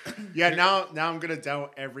gosh. Yeah, now I'm gonna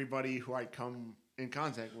doubt everybody who I come in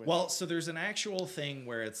contact with. Well, so there's an actual thing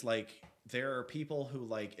where it's like there are people who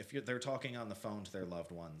like if they're talking on the phone to their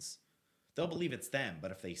loved ones, they'll believe it's them, but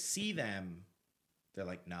if they see them, they're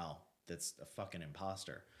like, no, that's a fucking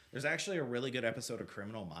imposter. There's actually a really good episode of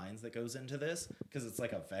Criminal Minds that goes into this because it's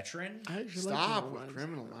like a veteran, I actually Stop like with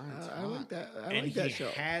Criminal Minds. I like that. I and like that show.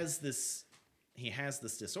 has this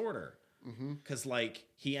disorder because like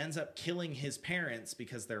he ends up killing his parents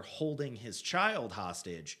because they're holding his child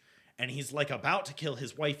hostage, and he's like about to kill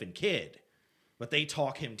his wife and kid, but they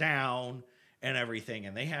talk him down and everything,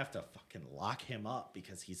 and they have to fucking lock him up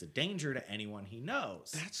because he's a danger to anyone he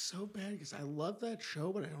knows. That's so bad because I love that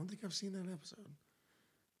show, but I don't think I've seen that episode.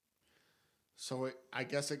 So I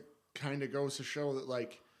guess it kind of goes to show that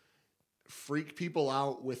like freak people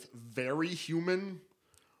out with very human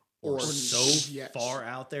or or so yes. far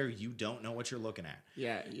out there you don't know what you're looking at.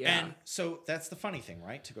 Yeah. And so that's the funny thing,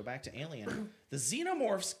 right? To go back to Alien, the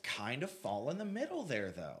xenomorphs kind of fall in the middle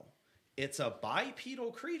there, though. It's a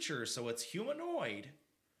bipedal creature, so it's humanoid,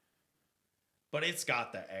 but it's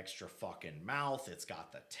got the extra fucking mouth. It's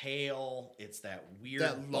got the tail. It's that weird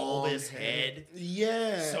That long bulbous head. head.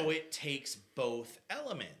 Yeah. So it takes both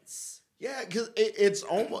elements. Yeah, because it's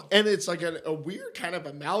almost, and it's like a weird kind of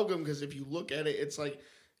amalgam. Because if you look at it, it's like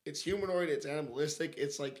it's humanoid, it's animalistic,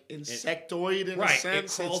 it's like insectoid in a Right. It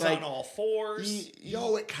sense. crawls it's like, on all fours.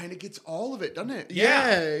 Yo, it kind of gets all of it, doesn't it?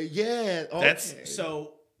 Yeah. Okay. That's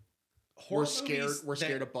so. Horror We're scared. movies We're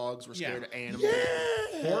scared that- of bugs. We're Yeah. scared of animals.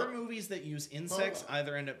 Yeah. Horror movies that use insects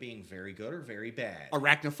either end up being very good or very bad.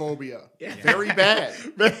 Arachnophobia. Yeah. Very bad.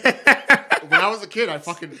 When I was a kid,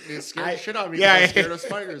 it scared the shit out of me. Yeah, I was yeah. scared of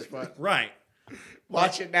spiders, but Right.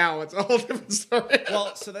 Watch it now. It's a whole different story.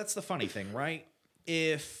 Well, so that's the funny thing, right?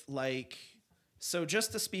 If like so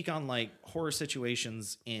just to speak on like horror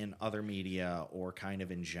situations in other media or kind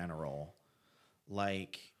of in general,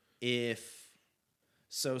 like if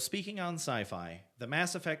so speaking on sci-fi, the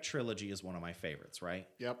Mass Effect trilogy is one of my favorites, right?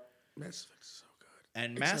 yep. Mass Effect's so good.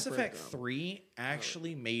 And Except Mass for Effect Andromeda. 3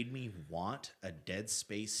 actually made me want a Dead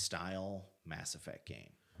Space style Mass Effect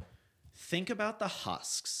game. Think about the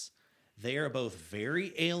husks. They are both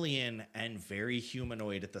very alien and very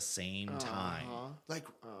humanoid at the same time. Like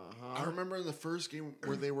I remember in the first game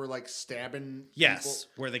where they were like stabbing. Yes,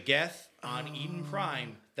 where the Geth on Eden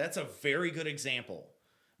Prime, that's a very good example.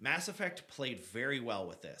 Mass Effect played very well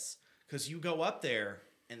with this because you go up there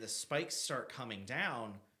and the spikes start coming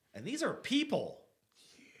down, and these are people.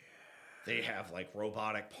 They have like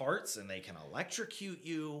robotic parts and they can electrocute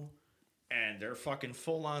you, and they're fucking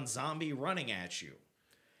full on zombie running at you.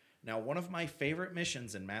 Now, one of my favorite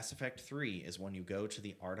missions in Mass Effect 3 is when you go to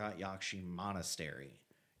the Ardat Yakshi Monastery.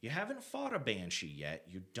 You haven't fought a Banshee yet.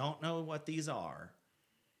 You don't know what these are.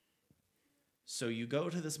 So you go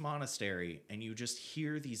to this monastery and you just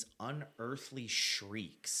hear these unearthly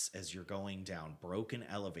shrieks as you're going down broken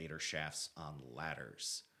elevator shafts on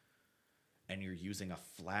ladders. And you're using a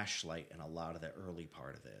flashlight in a lot of the early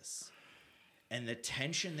part of this. And the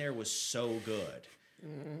tension there was so good.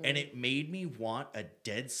 And it made me want a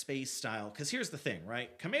Dead Space style. Because here's the thing,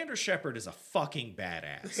 right? Commander Shepard is a fucking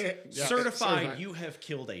badass. Yeah. Certified, Certified. you have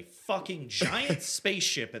killed a fucking giant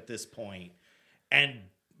spaceship at this point and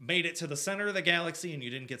made it to the center of the galaxy and you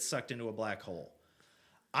didn't get sucked into a black hole.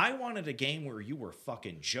 I wanted a game where you were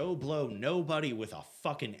fucking Joe Blow nobody with a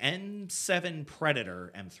fucking M3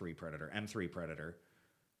 Predator.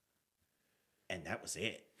 And that was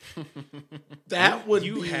it. That would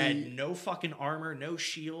You be had no fucking armor, no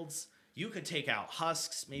shields. You could take out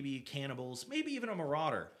husks, maybe cannibals, maybe even a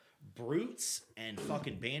marauder. Brutes and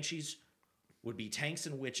fucking banshees would be tanks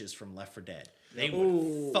and witches from Left 4 Dead. They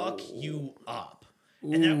would fuck you up.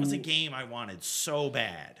 And that was a game I wanted so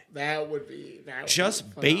bad. that would be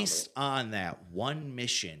Just based on that one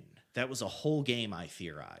mission, that was a whole game I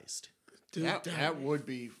theorized. Dude, that would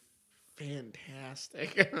be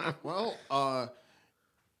fantastic. well.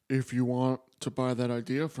 If you want to buy that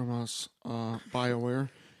idea from us, BioWare.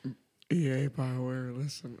 EA BioWare,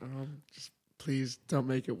 listen, just please don't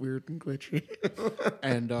make it weird and glitchy.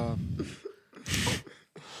 And I'm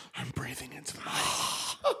breathing into the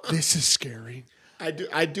mic. This is scary. I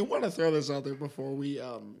do want to throw this out there before we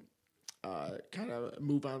kind of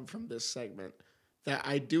move on from this segment. That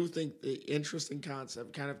I do think the interesting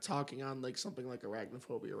concept, kind of talking on like something like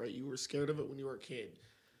arachnophobia, right? You were scared of it when you were a kid,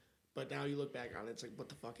 But now you look back on it, it's like, what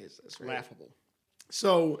the fuck is this? Right? Laughable.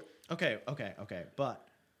 So Okay. But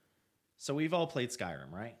so we've all played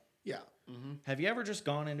Skyrim, right? yeah, Have you ever just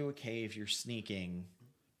gone into a cave, you're sneaking,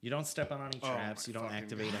 you don't step on any traps, you don't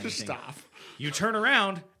activate anything. Stop. You turn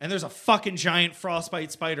around and there's a fucking giant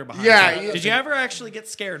frostbite spider behind Yeah, you. yeah. Did you ever actually get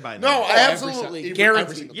scared by that? no, I every absolutely every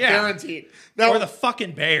guaranteed. single- Yeah. Guaranteed. Now, Or the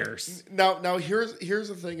fucking bears. now here's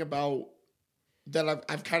the thing about that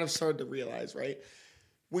I've kind of started to realize, right?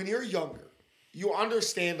 When you're younger, you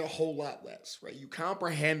understand a whole lot less, right? You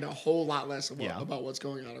comprehend a whole lot less about what's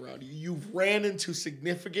going on around you. You've ran into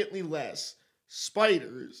significantly less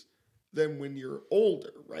spiders than when you're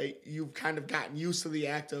older, right? You've kind of gotten used to the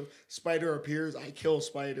act of spider appears, I kill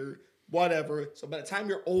spider, whatever. So by the time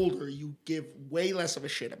you're older, you give way less of a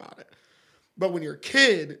shit about it. But when you're a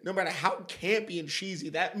kid, no matter how campy and cheesy,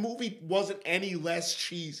 that movie wasn't any less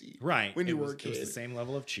cheesy. Right. When you It were a was kid. the same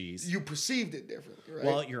level of cheese. You perceived it differently, right?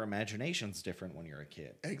 Well, your imagination's different when you're a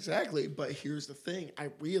kid. Exactly. But here's the thing. I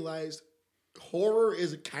realized horror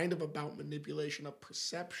is kind of about manipulation of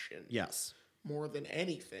perception. Yes. More than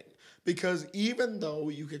anything. Because even though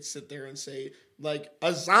you could sit there and say, like,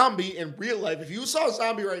 a zombie in real life, if you saw a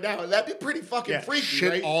zombie right now, that'd be pretty fucking freaky, shit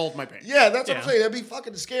right? all of my pants. Yeah, that's what I'm Yeah. saying. That'd be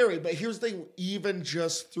fucking scary. But here's the thing, even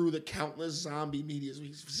just through the countless zombie medias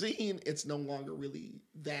we've seen, it's no longer really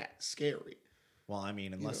that scary. Well, I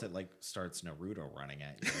mean, unless it like starts Naruto running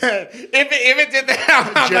at you. if it did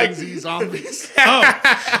that, I'm Gen like, Z zombies.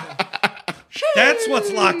 Oh, that's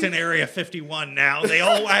what's locked in Area 51 now. They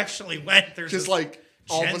all actually went. There's Just this like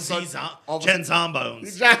all of Gen a Z sudden, all of a sudden,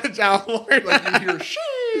 Zombones. John Ward. like you hear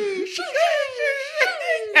shee, shee,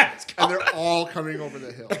 and they're all coming over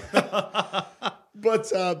the hill.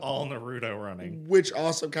 But All Naruto running. which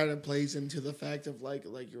also kind of plays into the fact of like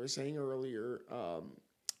you were saying earlier,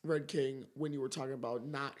 Red King, when you were talking about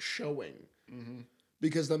not showing.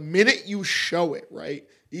 Because the minute you show it, right,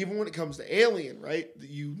 even when it comes to Alien, right,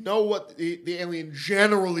 you know what the alien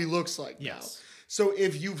generally looks like now. Yes. So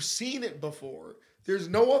if you've seen it before, there's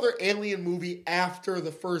no other Alien movie after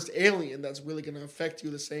the first Alien that's really going to affect you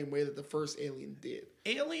the same way that the first Alien did.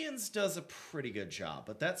 Aliens does a pretty good job,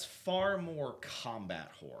 but that's far more combat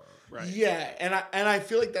horror. Right. Yeah, and I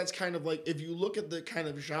feel like that's kind of like, if you look at the kind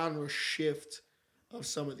of genre shift of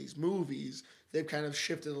some of these movies, they've kind of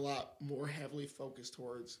shifted a lot more heavily focused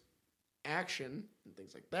towards action and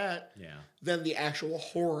things like that Yeah. than the actual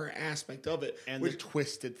horror aspect of it. And which, the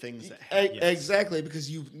twisted things that happen. Yes. Exactly, because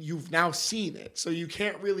you've now seen it. So you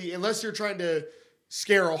can't really, unless you're trying to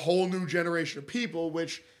scare a whole new generation of people,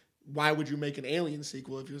 which why would you make an Alien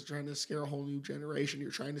sequel if you're trying to scare a whole new generation?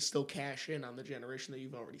 You're trying to still cash in on the generation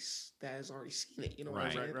that has already seen it. You know what I'm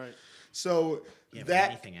Right. saying? Right. So Yeah, but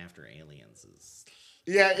that anything after Aliens is.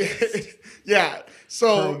 yeah yeah.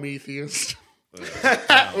 So Prometheus.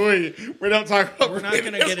 we don't talk about. We're not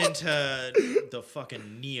going to get into the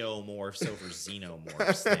fucking neomorphs over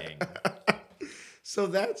xenomorphs thing. So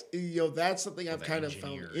that's that's something I've the kind of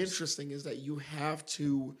found engineers. interesting is that you have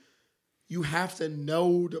to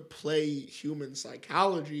know to play human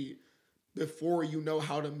psychology before you know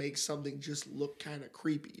how to make something just look kind of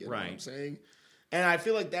creepy. You know what I'm Right. saying? And I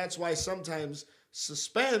feel like that's why sometimes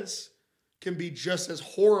suspense can be just as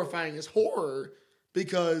horrifying as horror,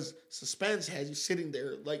 because suspense has you sitting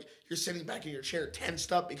there like you're sitting back in your chair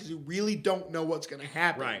tensed up because you really don't know what's going to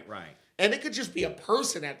happen. Right. And it could just be a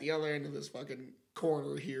person at the other end of this fucking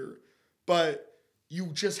corner here, but you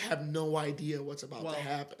just have no idea what's about Well, to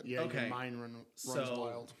happen. Yeah, Okay. your mind runs So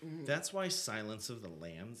wild. that's why Silence of the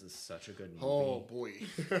Lambs is such a good movie. Oh boy.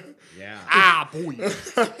 Yeah. Boy.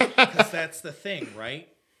 Because that's the thing, right?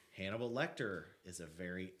 Hannibal Lecter is a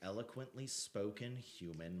very eloquently spoken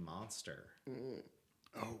human monster.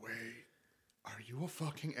 Oh wait. Are you a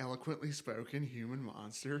fucking eloquently spoken human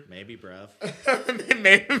monster? Maybe, bruv.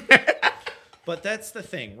 Maybe- But that's the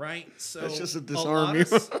thing, right? So That's just a lot disarm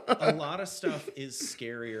of you. a lot of stuff is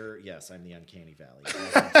scarier. Yes, I'm the uncanny valley.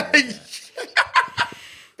 Yes, I'm doing that.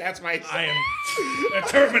 That's my. I am a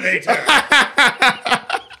Terminator.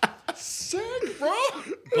 Sick, bro.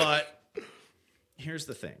 But here's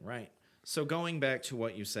the thing, right? So going back to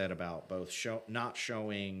what you said about both not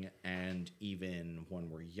showing and even when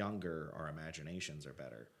we're younger, our imaginations are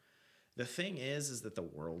better. The thing is that the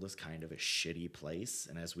world is kind of a shitty place,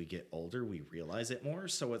 and as we get older, we realize it more.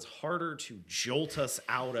 So it's harder to jolt us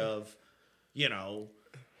out of,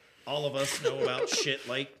 all of us know about shit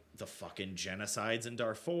like the fucking genocides in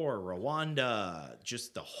Darfur, Rwanda,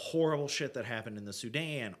 just the horrible shit that happened in the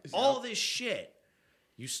Sudan. All this shit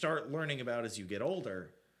you start learning about as you get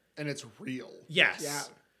older. And it's real. Yes. Yeah.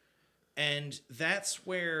 And that's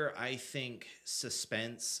where I think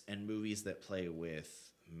suspense and movies that play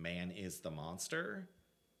with man is the monster.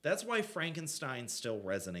 That's why Frankenstein still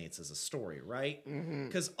resonates as a story, right?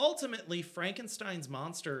 Because ultimately, Frankenstein's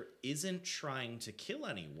monster isn't trying to kill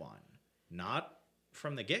anyone. Not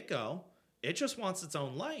from the get-go. It just wants its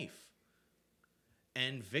own life.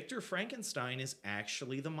 And Victor Frankenstein is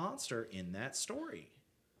actually the monster in that story.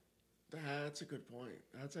 That's a good point.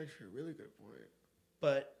 That's actually a really good point.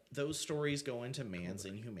 But those stories go into man's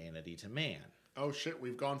inhumanity to man. Oh shit,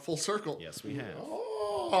 we've gone full circle. Yes, we have.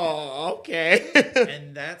 Oh, okay.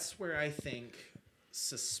 And that's where I think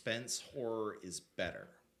suspense horror is better.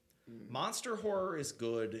 Monster horror is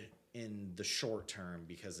good in the short term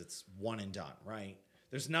because it's one and done, right?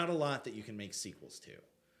 There's not a lot that you can make sequels to.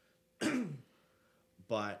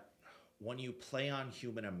 But when you play on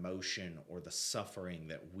human emotion or the suffering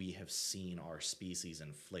that we have seen our species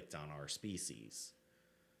inflict on our species,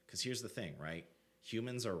 because here's the thing, right?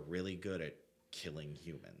 Humans are really good at killing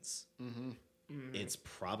humans. It's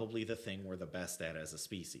probably the thing we're the best at as a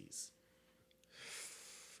species.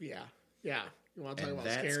 Yeah. You want to talk And about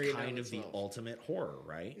that's scary? kind of the ultimate horror,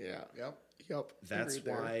 right? Yeah. Yep. That's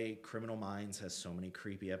Agreed there. why Criminal Minds has so many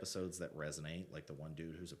creepy episodes that resonate, like the one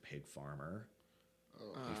dude who's a pig farmer.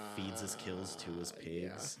 He feeds his kills to his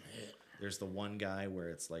pigs. Yeah. There's the one guy where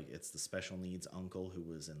it's the special needs uncle who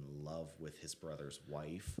was in love with his brother's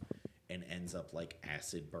wife and ends up like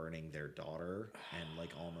acid burning their daughter and like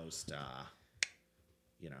almost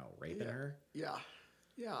raping her. Yeah.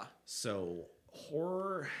 So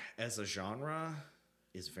horror as a genre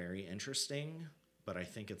is very interesting, but I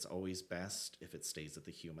think it's always best if it stays at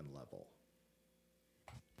the human level.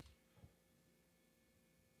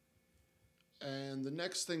 And the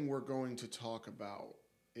next thing we're going to talk about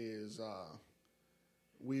is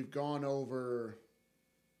we've gone over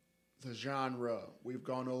the genre. We've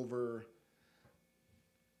gone over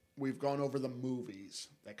the movies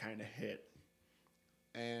that kind of hit.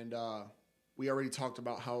 And we already talked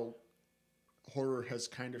about how horror has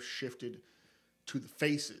kind of shifted to the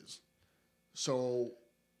faces. So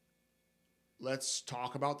let's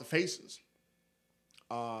talk about the faces.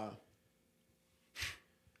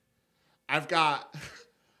 I've got,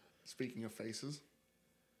 speaking of faces,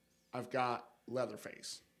 I've got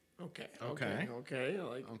Leatherface. Okay. Okay.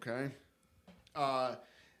 Okay.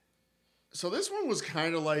 So this one was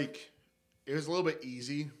kind of like, it was a little bit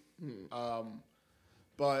easy.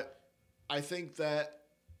 But I think that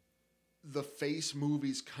the Face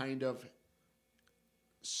movies kind of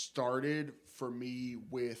started for me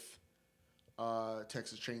with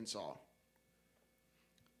Texas Chainsaw.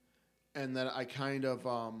 And then I kind of,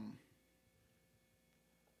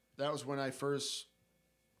 that was when I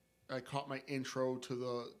caught my intro to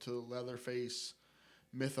the Leatherface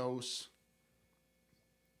mythos.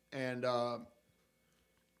 And that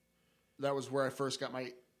was where I first got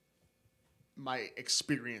my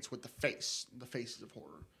experience with the faces of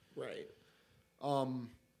horror. Right.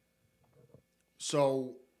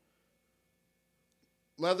 So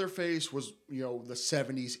Leatherface was, the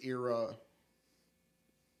 70s era,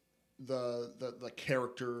 the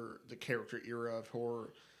character era of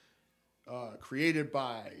horror, created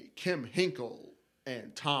by Kim Hinkle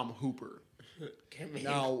and Tom Hooper.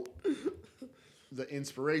 Now, the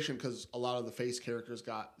inspiration, because a lot of the Face characters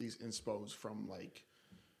got these inspos from like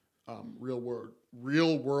real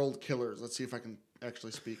world killers. Let's see if I can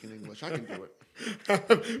actually speak in English. I can do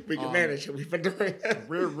it. We can manage it. We've been doing it.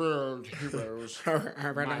 Real world heroes.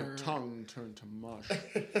 My tongue turned to mush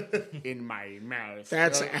in my mouth.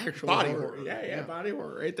 That's actual body horror. horror. Yeah, body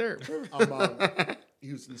horror right there.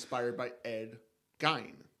 He was inspired by Ed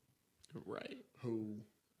Gein, Right. who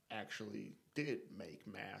actually did make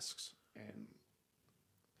masks and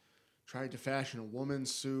tried to fashion a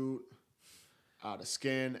woman's suit out of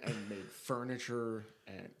skin and made furniture,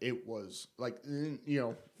 and it was like,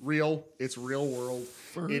 real. It's real world.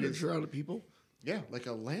 Furniture out of people. Yeah, like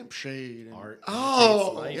a lampshade. And, Art.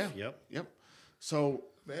 Oh, imitates life. yeah. Yep. Yep. So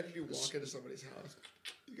Imagine you walk into somebody's house.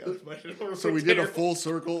 You guys might So we did a full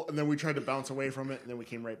circle, and then we tried to bounce away from it, and then we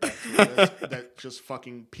came right back to it. That just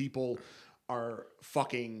fucking people are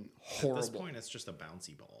fucking horrible. At this point, it's just a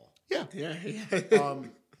bouncy ball. Yeah. Yeah.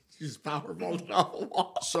 Just powerballed it off the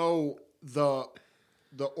wall. So the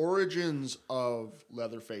origins of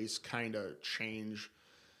Leatherface kind of change.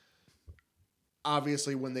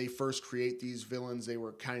 Obviously, when they first create these villains, they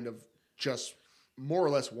were kind of just more or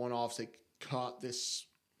less one-offs. They caught this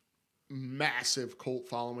massive cult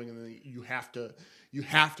following, and then you have to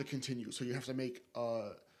continue. So you have to make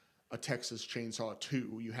a Texas Chainsaw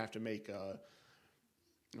 2. You have to make a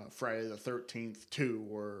Friday the 13th 2,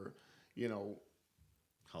 or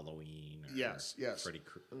Halloween. Or yes.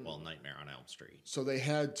 Nightmare on Elm Street. So they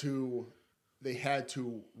had to they had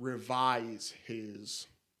to revise his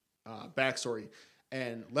backstory,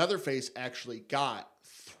 and Leatherface actually got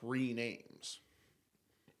 3 names.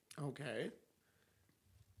 Okay.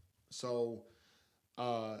 So,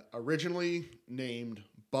 originally named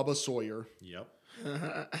Bubba Sawyer. Yep.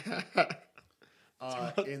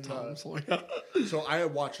 In Tom the, Sawyer. so I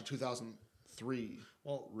had watched the 2003.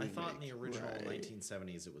 Well, I thought in the remake. original Right.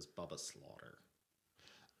 1970s it was Bubba Slaughter.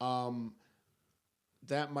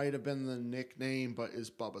 That might have been the nickname, but is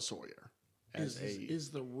Bubba Sawyer as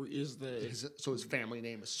so his family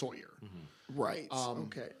name is Sawyer. right? Um,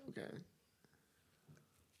 Okay.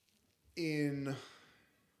 In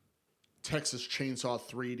Texas Chainsaw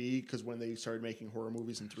 3D, because when they started making horror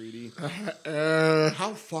movies in 3D,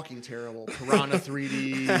 how fucking terrible! Piranha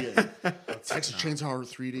 3D, and Texas Chainsaw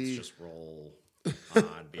 3D. Let's just roll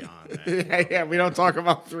on beyond that. Yeah, we don't talk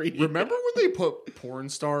about 3D. Remember when they put porn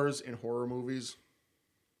stars in horror movies?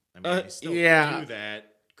 I mean, they still yeah. do that.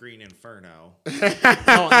 Green Inferno.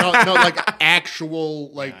 No, like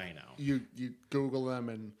actual, like I know. you Google them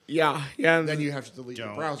and Yeah. then you have to delete your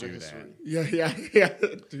Don't browser do history. that. Yeah.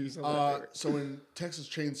 Do something. So in Texas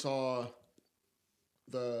Chainsaw,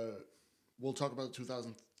 we'll talk about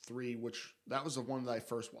 2003, which that was the one that I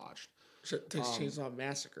first watched. Texas Chainsaw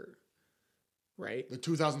Massacre. Right. The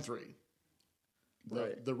 2003,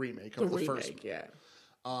 Right. the remake The of the remake. first. Yeah.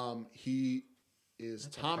 He is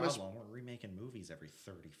That's Thomas a problem. We're remaking movies every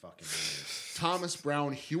 30 fucking years. Thomas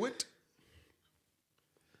Brown Hewitt,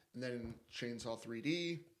 and then in Chainsaw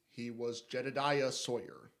 3D, he was Jedediah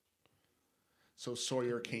Sawyer. So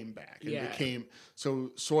Sawyer came back and Yeah.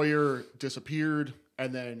 so Sawyer disappeared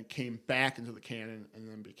and then came back into the canon and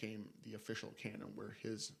then became the official canon where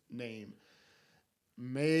his name,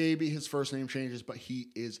 maybe his first name changes, but he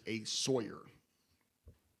is a Sawyer.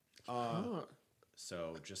 Huh.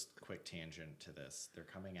 So, just a quick tangent to this. They're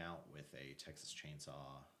coming out with a Texas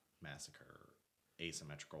Chainsaw Massacre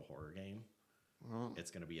asymmetrical horror game. Oh.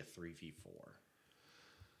 It's going to be a 3v4.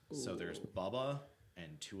 So, there's Bubba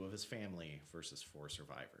and 2 of his family versus 4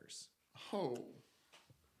 survivors. Oh.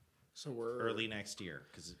 So we're Early next year,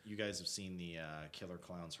 because you guys have seen the Killer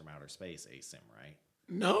Clowns from Outer Space ASIM, right?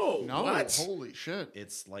 No. No, What? holy shit.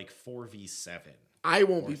 It's like 4v7 I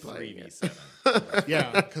won't or be playing it. 3v7.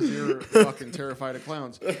 Yeah, because you're fucking terrified of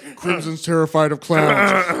clowns. Crimson's terrified of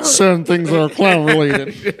clowns. Certain things that are clown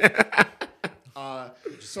related.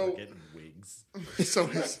 So, Getting wigs.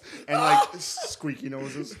 squeaky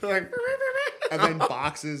noses, and then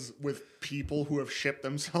boxes with people who have shipped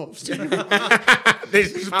themselves to you. They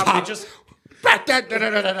just They pop. just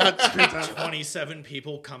Screech. 27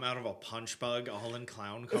 people come out of a punch bug all in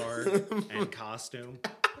clown card and costume.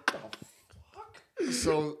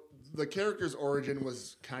 So the character's origin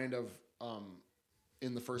was kind of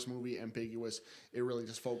in the first movie ambiguous. It really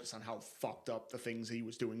just focused on how fucked up the things he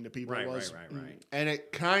was doing to people was. Right. And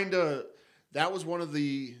it kind of, that was one of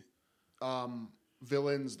the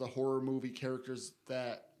villains, the horror movie characters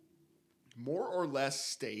that more or less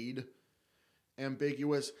stayed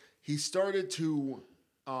ambiguous. He started to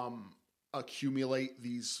accumulate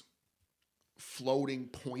these floating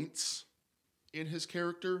points in his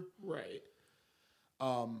character. Right.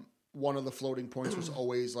 One of the floating points was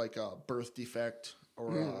always like a birth defect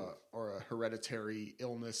or a hereditary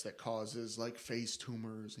illness that causes like face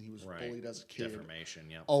tumors, and he was bullied as a kid. Deformation,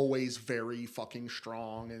 yep. Always very fucking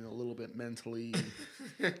strong and a little bit mentally.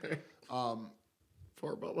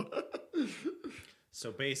 Poor Bubba.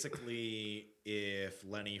 So basically, if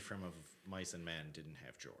Lenny from Of Mice and Men didn't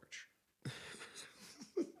have George.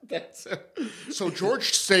 That's So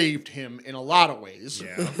George saved him in a lot of ways.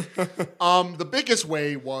 Yeah. The biggest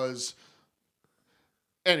way was,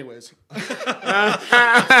 anyways.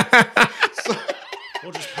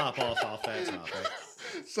 We'll just pop off that topic.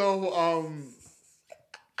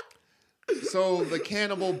 So the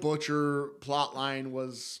cannibal butcher plotline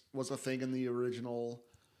was a thing in the original.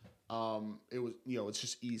 It was, it's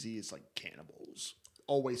just easy. It's like cannibals,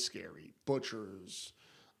 always scary. Butchers,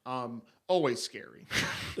 always scary.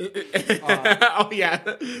 oh yeah.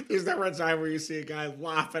 There's never a time where you see a guy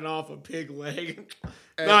lopping off a pig leg.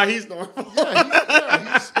 Nah, he's normal.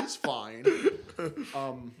 He's fine.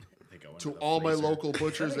 They go into To the all my freezer. local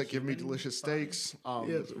butchers that give me delicious steaks,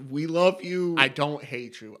 Yes, we love you. I don't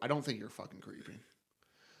hate you. I don't think you're fucking creepy.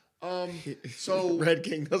 So Red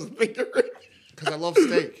King doesn't think you're right. because I love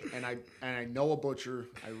steak and I know a butcher,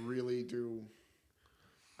 I really do.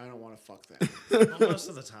 I don't want to fuck that. Well, most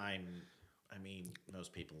of the time, I mean,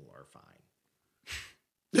 most people are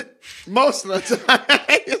fine. Most of the time.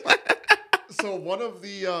 So one of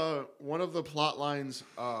the plot lines,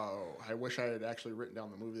 I wish I had actually written down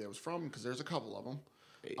the movie that it was from because there's a couple of them.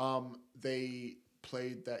 They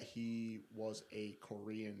played that he was a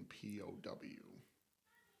Korean POW.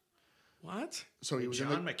 What? So he was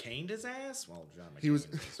John McCain his ass? Well, John McCain He was-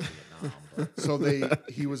 Vietnam, but So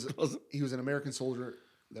he was an American soldier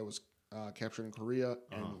that was captured in Korea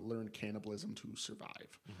and learned cannibalism to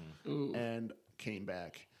survive, Ooh. and came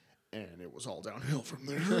back, and it was all downhill from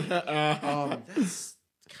there. that's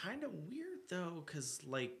kind of weird though, because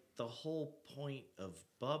like the whole point of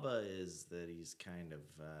Bubba is that he's kind of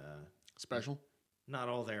Special, not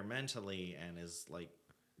all there mentally and is like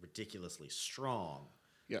ridiculously strong.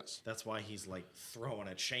 yes. That's why he's like throwing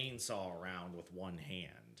a chainsaw around with one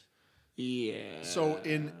hand. Yeah. So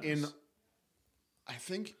in I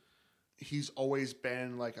think he's always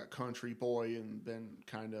been like a country boy and been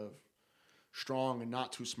kind of strong and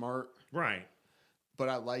not too smart. Right. But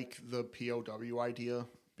I like the POW idea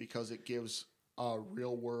because it gives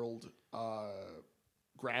real world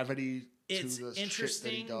gravity It's to the interesting, shit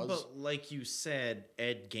that he does. but like you said,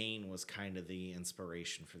 Ed Gein was kind of the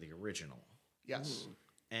inspiration for the original. Yes.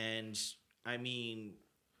 And I mean,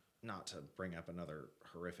 not to bring up another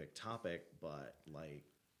horrific topic, but like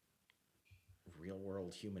real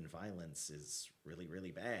world human violence is really,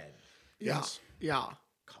 really bad. Yes. Yeah.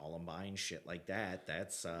 Columbine, shit like that.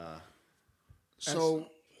 That's So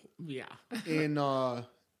Yeah.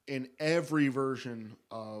 in every version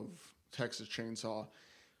of Texas Chainsaw,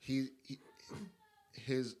 his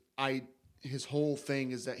whole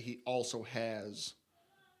thing is that he also has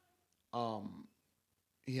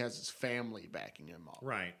his family backing him up.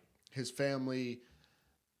 right. His family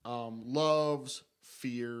loves,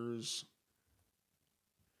 fears,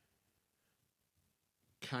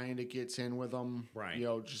 kind of gets in with them. Right. You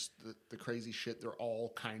know, just the crazy shit. They're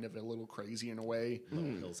all kind of a little crazy in a way.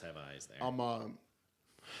 Little hills have eyes there.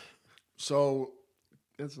 So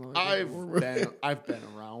That's not I've been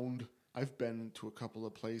around. I've been to a couple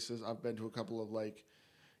of places. I've been to a couple of like,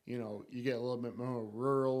 you know, you get a little bit more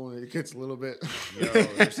rural and it gets a little bit. Yo,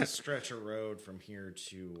 there's a stretch of road from here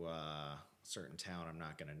to a certain town I'm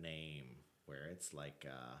not gonna name where it's like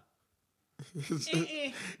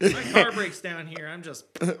my car breaks down here. I'm just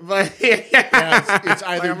But Yeah, it's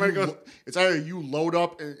either I'm gonna it's either you load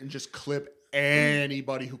up and just clip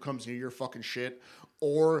anybody who comes near your fucking shit,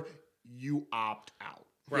 or you opt out.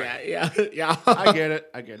 right. Yeah. I get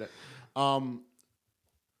it.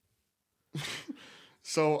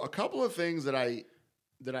 So a couple of things that I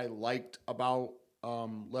liked about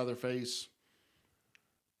Leatherface.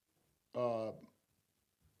 I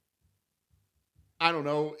don't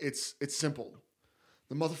know. It's simple.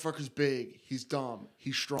 The motherfucker's big. He's dumb.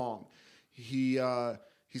 He's strong. He's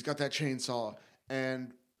got that chainsaw.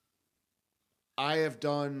 And I have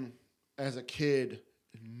done as a kid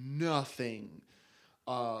nothing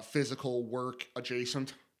physical work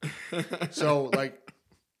adjacent. So like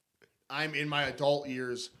I'm in my adult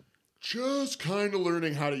years just kind of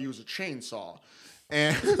learning how to use a chainsaw.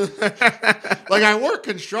 And like I work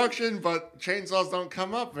construction, but chainsaws don't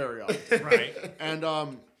come up very often. Right. And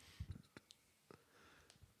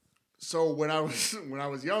so when I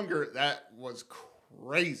was younger, that was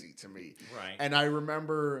crazy to me. Right. And I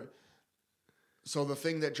remember, so the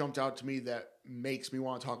thing that jumped out to me that makes me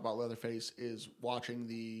want to talk about Leatherface is watching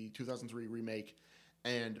the 2003 remake,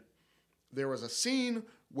 and there was a scene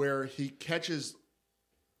where he catches,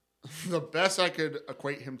 the best I could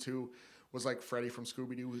equate him to was like Freddy from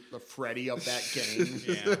Scooby-Doo, the Freddy of that gang.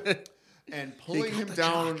 Yeah. And pulling him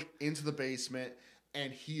down into the basement,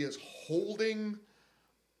 and he is holding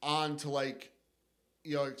on to like,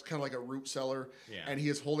 you know, it's kind of like a root cellar, Yeah. and he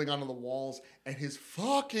is holding onto the walls, and his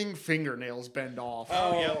fucking fingernails bend off.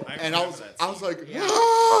 Oh, yeah. And I remember was that I was scene. like, Yeah.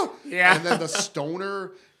 ah! Yeah. And then the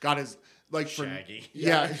stoner got his like Shaggy.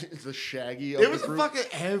 Yeah, it's the Shaggy. Of It was the a group. fucking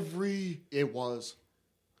every. It was.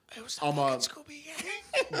 It was the Um, fucking Scooby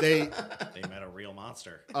Gang. They They met a real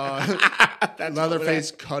monster.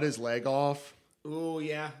 Leatherface cut his leg off. Oh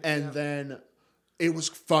yeah. And then it was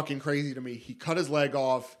fucking crazy to me. He cut his leg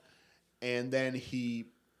off, and then he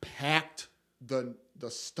packed the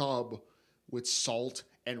stub with salt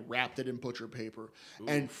and wrapped it in butcher paper.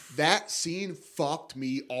 And that scene fucked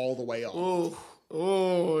me all the way up.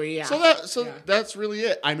 Oh yeah. So that's really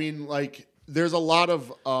it. I mean, like there's a lot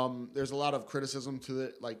of criticism to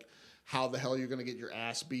it, like how the hell you're gonna get your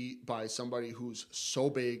ass beat by somebody who's so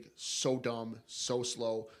big, so dumb, so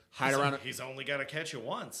slow, hide around. He's only got to catch you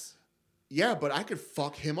once. Yeah, but I could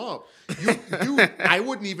fuck him up. I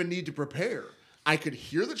wouldn't even need to prepare. I could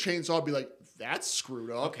hear the chainsaw, be like, "That's screwed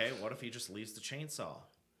up." Okay, what if he just leaves the chainsaw?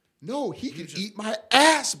 No, he could eat my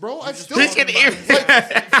ass, bro. I still. He can eat-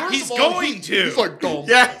 First He's of all, going to. He's like dump,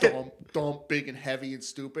 Yeah. dump, big and heavy and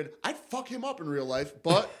stupid. I'd fuck him up in real life,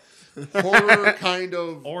 but horror kind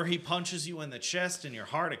of. Or he punches you in the chest and your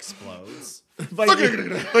heart explodes. But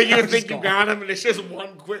you think you got him, and it's just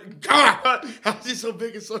one quick. God, how's he so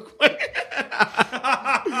big and so quick?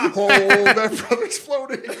 Oh, that brother's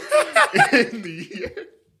floating in the air.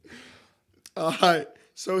 All right.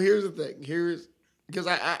 So here's the thing. Because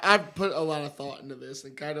I've put a lot of thought into this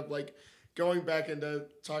and kind of like going back into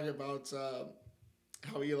talking about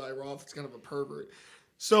how Eli Roth is kind of a pervert.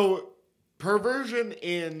 So perversion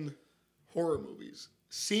in horror movies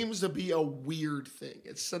seems to be a weird thing.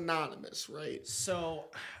 It's synonymous, right? So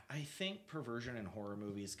I think perversion in horror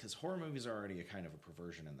movies, because horror movies are already a kind of a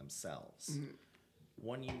perversion in themselves. Mm-hmm.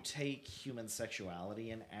 When you take human sexuality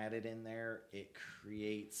and add it in there, it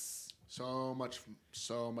creates so much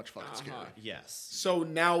fucking scary. Yes. So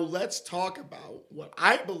now let's talk about what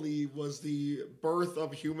I believe was the birth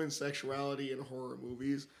of human sexuality in horror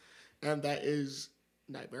movies, and that is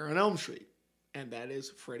Nightmare on Elm Street, and that is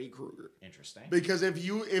Freddy Krueger. Interesting. Because if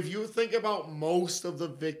you think about most of the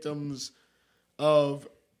victims of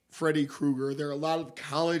Freddy Krueger, they're a lot of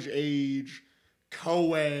college age,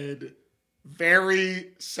 co-ed,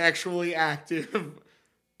 very sexually active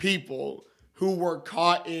people who were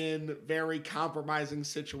caught in very compromising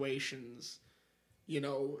situations.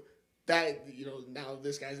 Now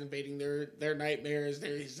this guy's invading their nightmares.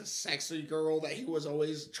 He's a sexy girl that he was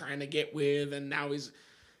always trying to get with, and now he's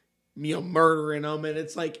murdering them. And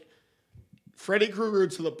it's like Freddy Krueger,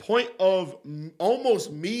 to the point of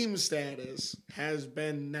almost meme status, has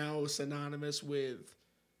been now synonymous with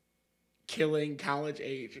killing college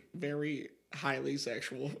age, very highly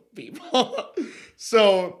sexual people.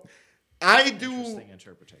 So I do. Interesting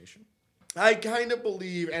interpretation. I kind of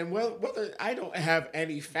believe, and whether I don't have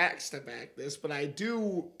any facts to back this, but I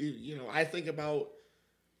do. I think about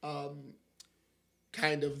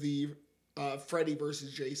kind of the Freddy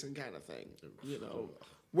versus Jason kind of thing.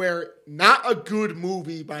 Where not a good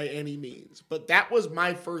movie by any means, but that was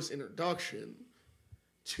my first introduction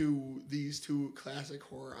to these two classic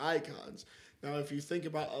horror icons. Now, if you think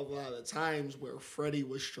about a lot of the times where Freddy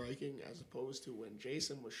was striking as opposed to when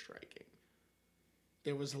Jason was striking,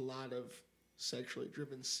 there was a lot of sexually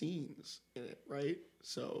driven scenes in it, right?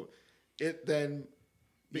 So it then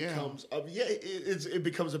becomes it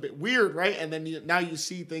becomes a bit weird, right? And then now you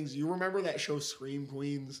see things. You remember that show Scream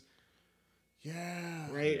Queens? Yeah.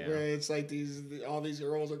 Right? Yeah. Where it's like all these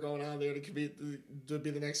girls are going out there to be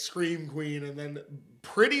the next Scream Queen, and then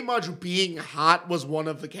pretty much being hot was one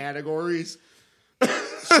of the categories.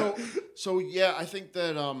 So yeah, I think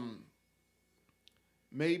that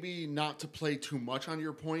maybe not to play too much on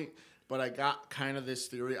your point, but I got kind of this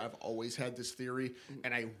theory. I've always had this theory,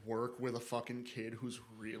 and I work with a fucking kid who's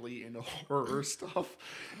really into horror stuff,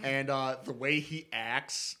 and the way he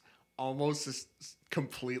acts almost is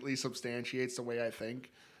completely substantiates the way I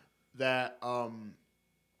think that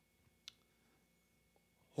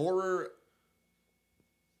horror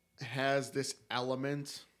has this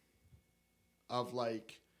element of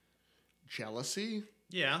like jealousy.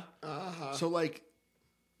 Yeah. Uh-huh. So like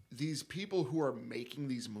these people who are making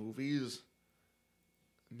these movies,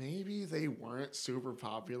 maybe they weren't super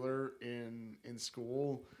popular in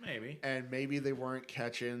school. Maybe. And maybe they weren't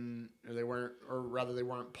catching, or they weren't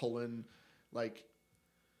pulling, like,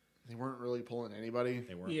 they weren't really pulling anybody.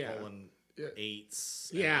 They weren't pulling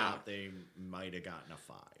 8s. Yeah. They might have gotten a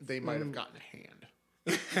 5. They might have gotten a hand.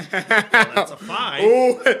 Well, that's a 5.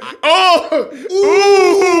 Ooh!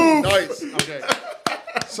 Nice. Okay.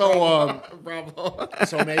 So, Bravo.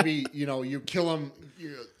 so maybe, you kill them,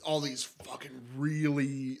 all these fucking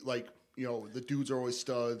really, like, the dudes are always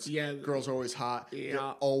studs. Yeah. Girls are always hot. Yeah.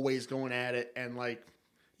 They're always going at it. And, like,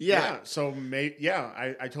 Yeah. So,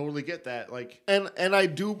 I totally get that. Like, and I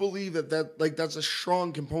do believe that like that's a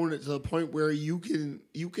strong component to the point where you can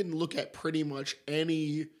look at pretty much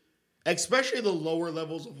any, especially the lower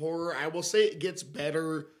levels of horror. I will say it gets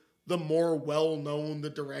better the more well-known the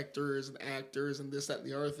directors and actors and this, that, and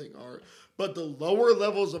the other thing are. But the lower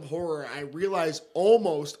levels of horror, I realize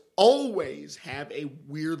almost always have a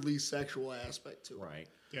weirdly sexual aspect to it. Right.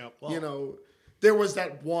 yeah. Well, There was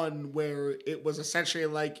that one where it was essentially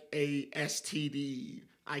like a STD.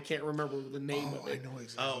 I can't remember the name of it. I know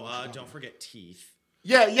exactly. Don't forget teeth.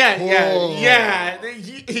 Yeah.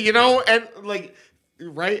 And like,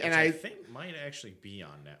 right? And I think might actually be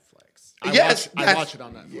on Netflix. I watch it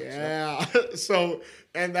on Netflix. Yeah. So,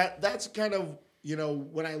 and that's kind of,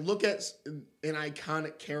 when I look at an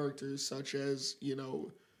iconic characters such as,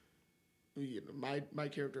 my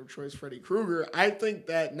character of choice, Freddy Krueger, I think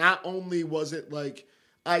that not only was it like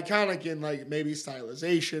iconic in like maybe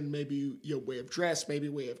stylization, maybe way of dress, maybe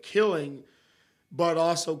way of killing, but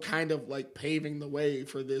also kind of like paving the way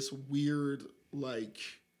for this weird, like,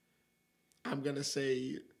 I'm gonna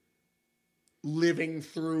say, living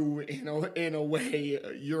through in a way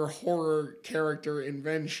your horror character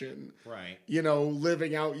invention. Right.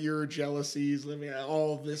 Living out your jealousies, living out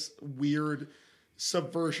all of this weird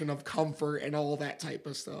subversion of comfort and all that type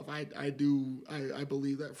of stuff. I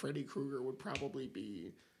believe that Freddy Krueger would probably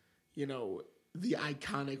be, the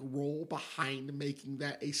iconic role behind making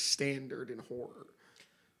that a standard in horror.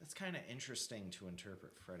 That's kind of interesting to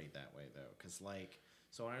interpret Freddy that way, though, because,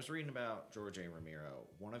 so when I was reading about George A. Romero,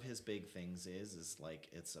 one of his big things is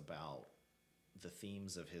it's about the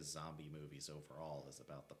themes of his zombie movies overall is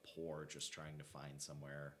about the poor just trying to find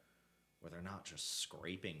somewhere where they're not just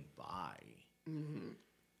scraping by. Mm-hmm.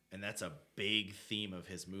 And that's a big theme of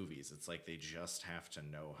his movies. It's like they just have to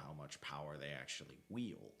know how much power they actually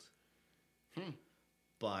wield.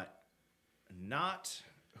 But not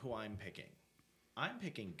who I'm picking. I'm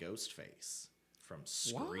picking Ghostface from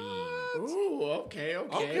Scream. Ooh, okay.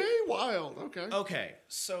 Okay, wild. Okay. Okay,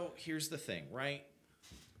 so here's the thing, right?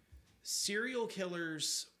 Serial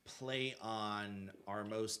killers play on our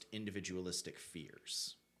most individualistic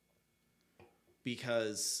fears.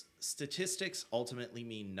 Because statistics ultimately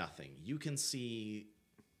mean nothing. You can see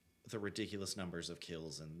the ridiculous numbers of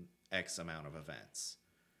kills in X amount of events.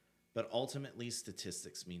 But ultimately,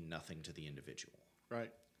 statistics mean nothing to the individual. Right.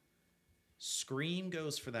 Scream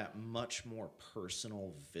goes for that much more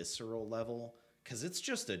personal, visceral level, because it's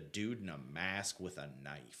just a dude in a mask with a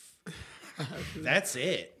knife. That's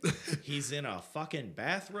it. He's in a fucking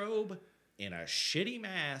bathrobe, in a shitty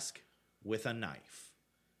mask, with a knife.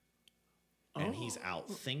 And he's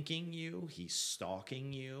outthinking you. He's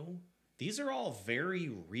stalking you. These are all very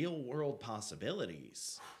real-world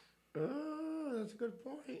possibilities. Oh, that's a good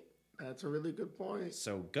point. That's a really good point.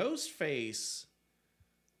 So Ghostface,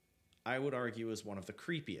 I would argue, is one of the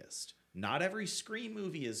creepiest. Not every Scream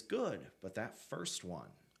movie is good, but that first one.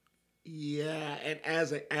 Yeah, and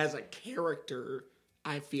as a character,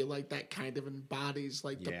 I feel like that kind of embodies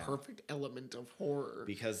the perfect element of horror.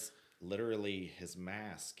 Because literally his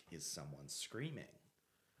mask is someone screaming.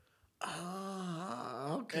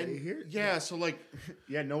 Okay. And so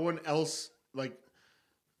no one else,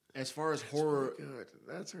 as far as horror, really good.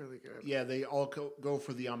 That's really good. Yeah, they all go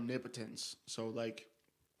for the omnipotence. So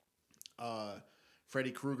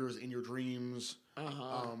Freddy Krueger's in your dreams.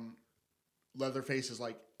 Leatherface is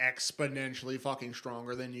exponentially fucking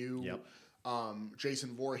stronger than you. Yep.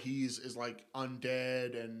 Jason Voorhees is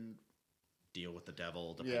undead and deal with the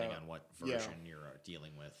devil depending on what version you're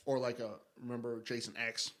dealing with. Or remember Jason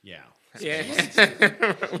X? Yeah. We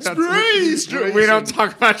don't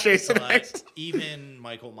talk about Jason X. Even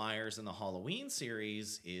Michael Myers in the Halloween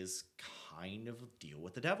series is kind of deal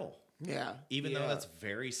with the devil. Yeah. Even though that's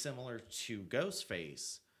very similar to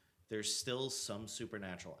Ghostface, there's still some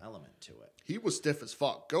supernatural element to it. He was stiff as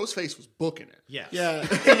fuck. Ghostface was booking it. Yes. Yeah.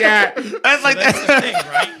 Yeah. That's that's the thing,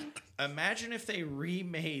 right? Imagine if they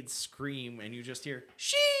remade Scream and you just hear,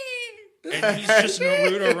 "She!" and he's just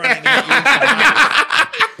Naruto running at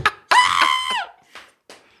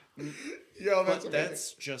you. Yo,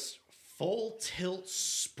 that's just full tilt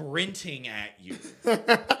sprinting at you.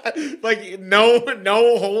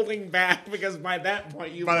 no holding back, because by that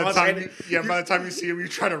point by the time you see him, you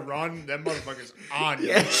try to run, that motherfucker's on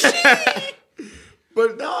you.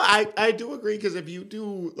 But no, I do agree, because if you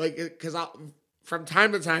do because from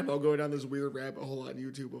time to time I'll go down this weird rabbit hole on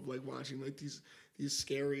YouTube of watching these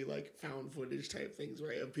scary found footage type things,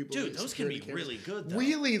 right? Of people. Dude, those can be really good though.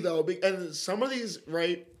 Really though, and some of these,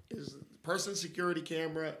 right, is person security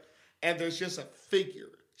camera, and there's just a figure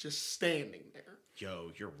just standing there.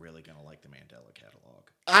 Yo, you're really gonna like the Mandela catalog.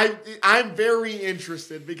 I'm very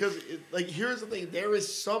interested, because here's the thing, there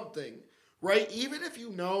is something, right? Even if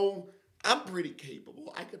I'm pretty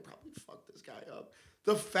capable, I could probably fuck this guy up.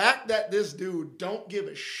 The fact that this dude don't give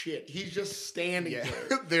a shit, he's just standing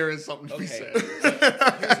there. There is something to be said. Here's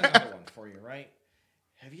another one for you, right?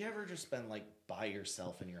 Have you ever just been by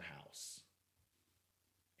yourself in your house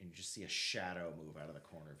and you just see a shadow move out of the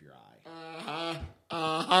corner of your eye?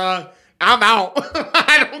 I'm out.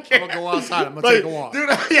 I don't care. I'm gonna go outside. I'm gonna take a walk. Dude,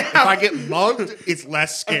 if I get mugged, it's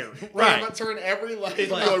less scary. Right. I'm gonna turn every light.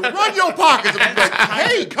 Run your pockets. And be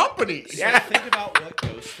hey, company. So think about what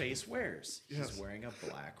Ghostface wears. He's wearing a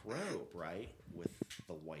black robe, right, with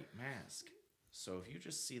the white mask. So if you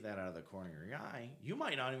just see that out of the corner of your eye, you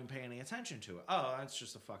might not even pay any attention to it. Oh, that's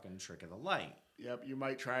just a fucking trick of the light. Yep, you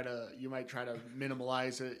might try to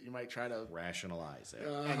minimalize it. You might try to rationalize it,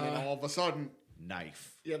 and then all of a sudden,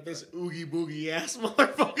 knife. Yeah, this oogie boogie ass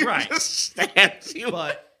motherfucker right. just stabs you.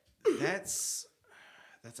 But that's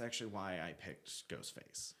That's actually why I picked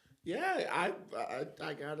Ghostface. Yeah,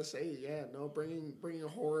 I gotta say, yeah, no, bringing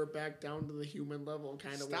horror back down to the human level,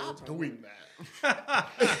 kind of. Stop doing that.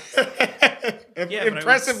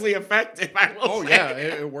 Impressively effective. I will say. Yeah,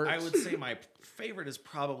 it works. I would say my favorite is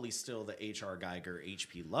probably still the H.R. Geiger,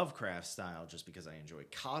 H.P. Lovecraft style, just because I enjoy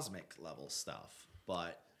cosmic level stuff.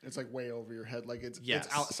 But it's like way over your head. Like it's Yes.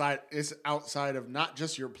 outside. It's outside of not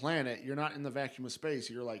just your planet. You're not in the vacuum of space.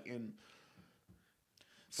 You're like in.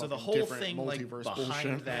 So the fucking whole different thing like multiverse behind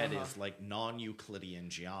bullshit. that is like non-Euclidean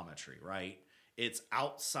geometry, right? It's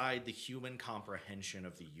outside the human comprehension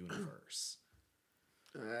of the universe.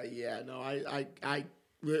 Yeah, no, I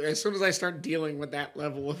as soon as I start dealing with that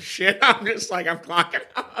level of shit, I'm just like, I'm clocking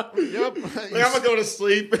out. Yep. Like, I'm gonna go to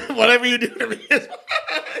sleep. Whatever you do to me is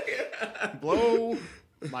Blow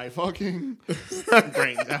my fucking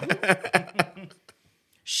brains out.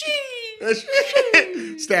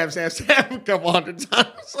 Stab a couple hundred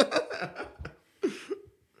times.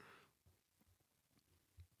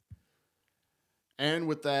 And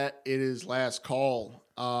with that, it is last call.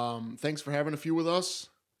 Thanks for having a few with us.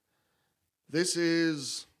 This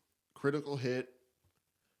is Critical Hit.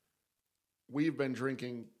 We've been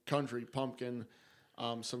drinking Country Pumpkin,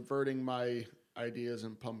 subverting my ideas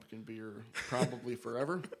in pumpkin beer probably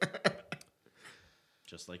forever.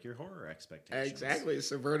 Just like your horror expectations. Exactly,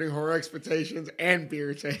 subverting horror expectations and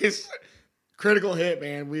beer taste. Critical Hit,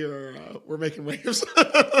 man. We're making waves.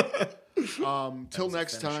 Till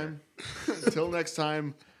next time. Till next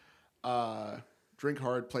time. Drink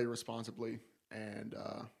hard, play responsibly, and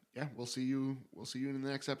yeah, we'll see you in the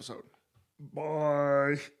next episode.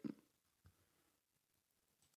 Bye.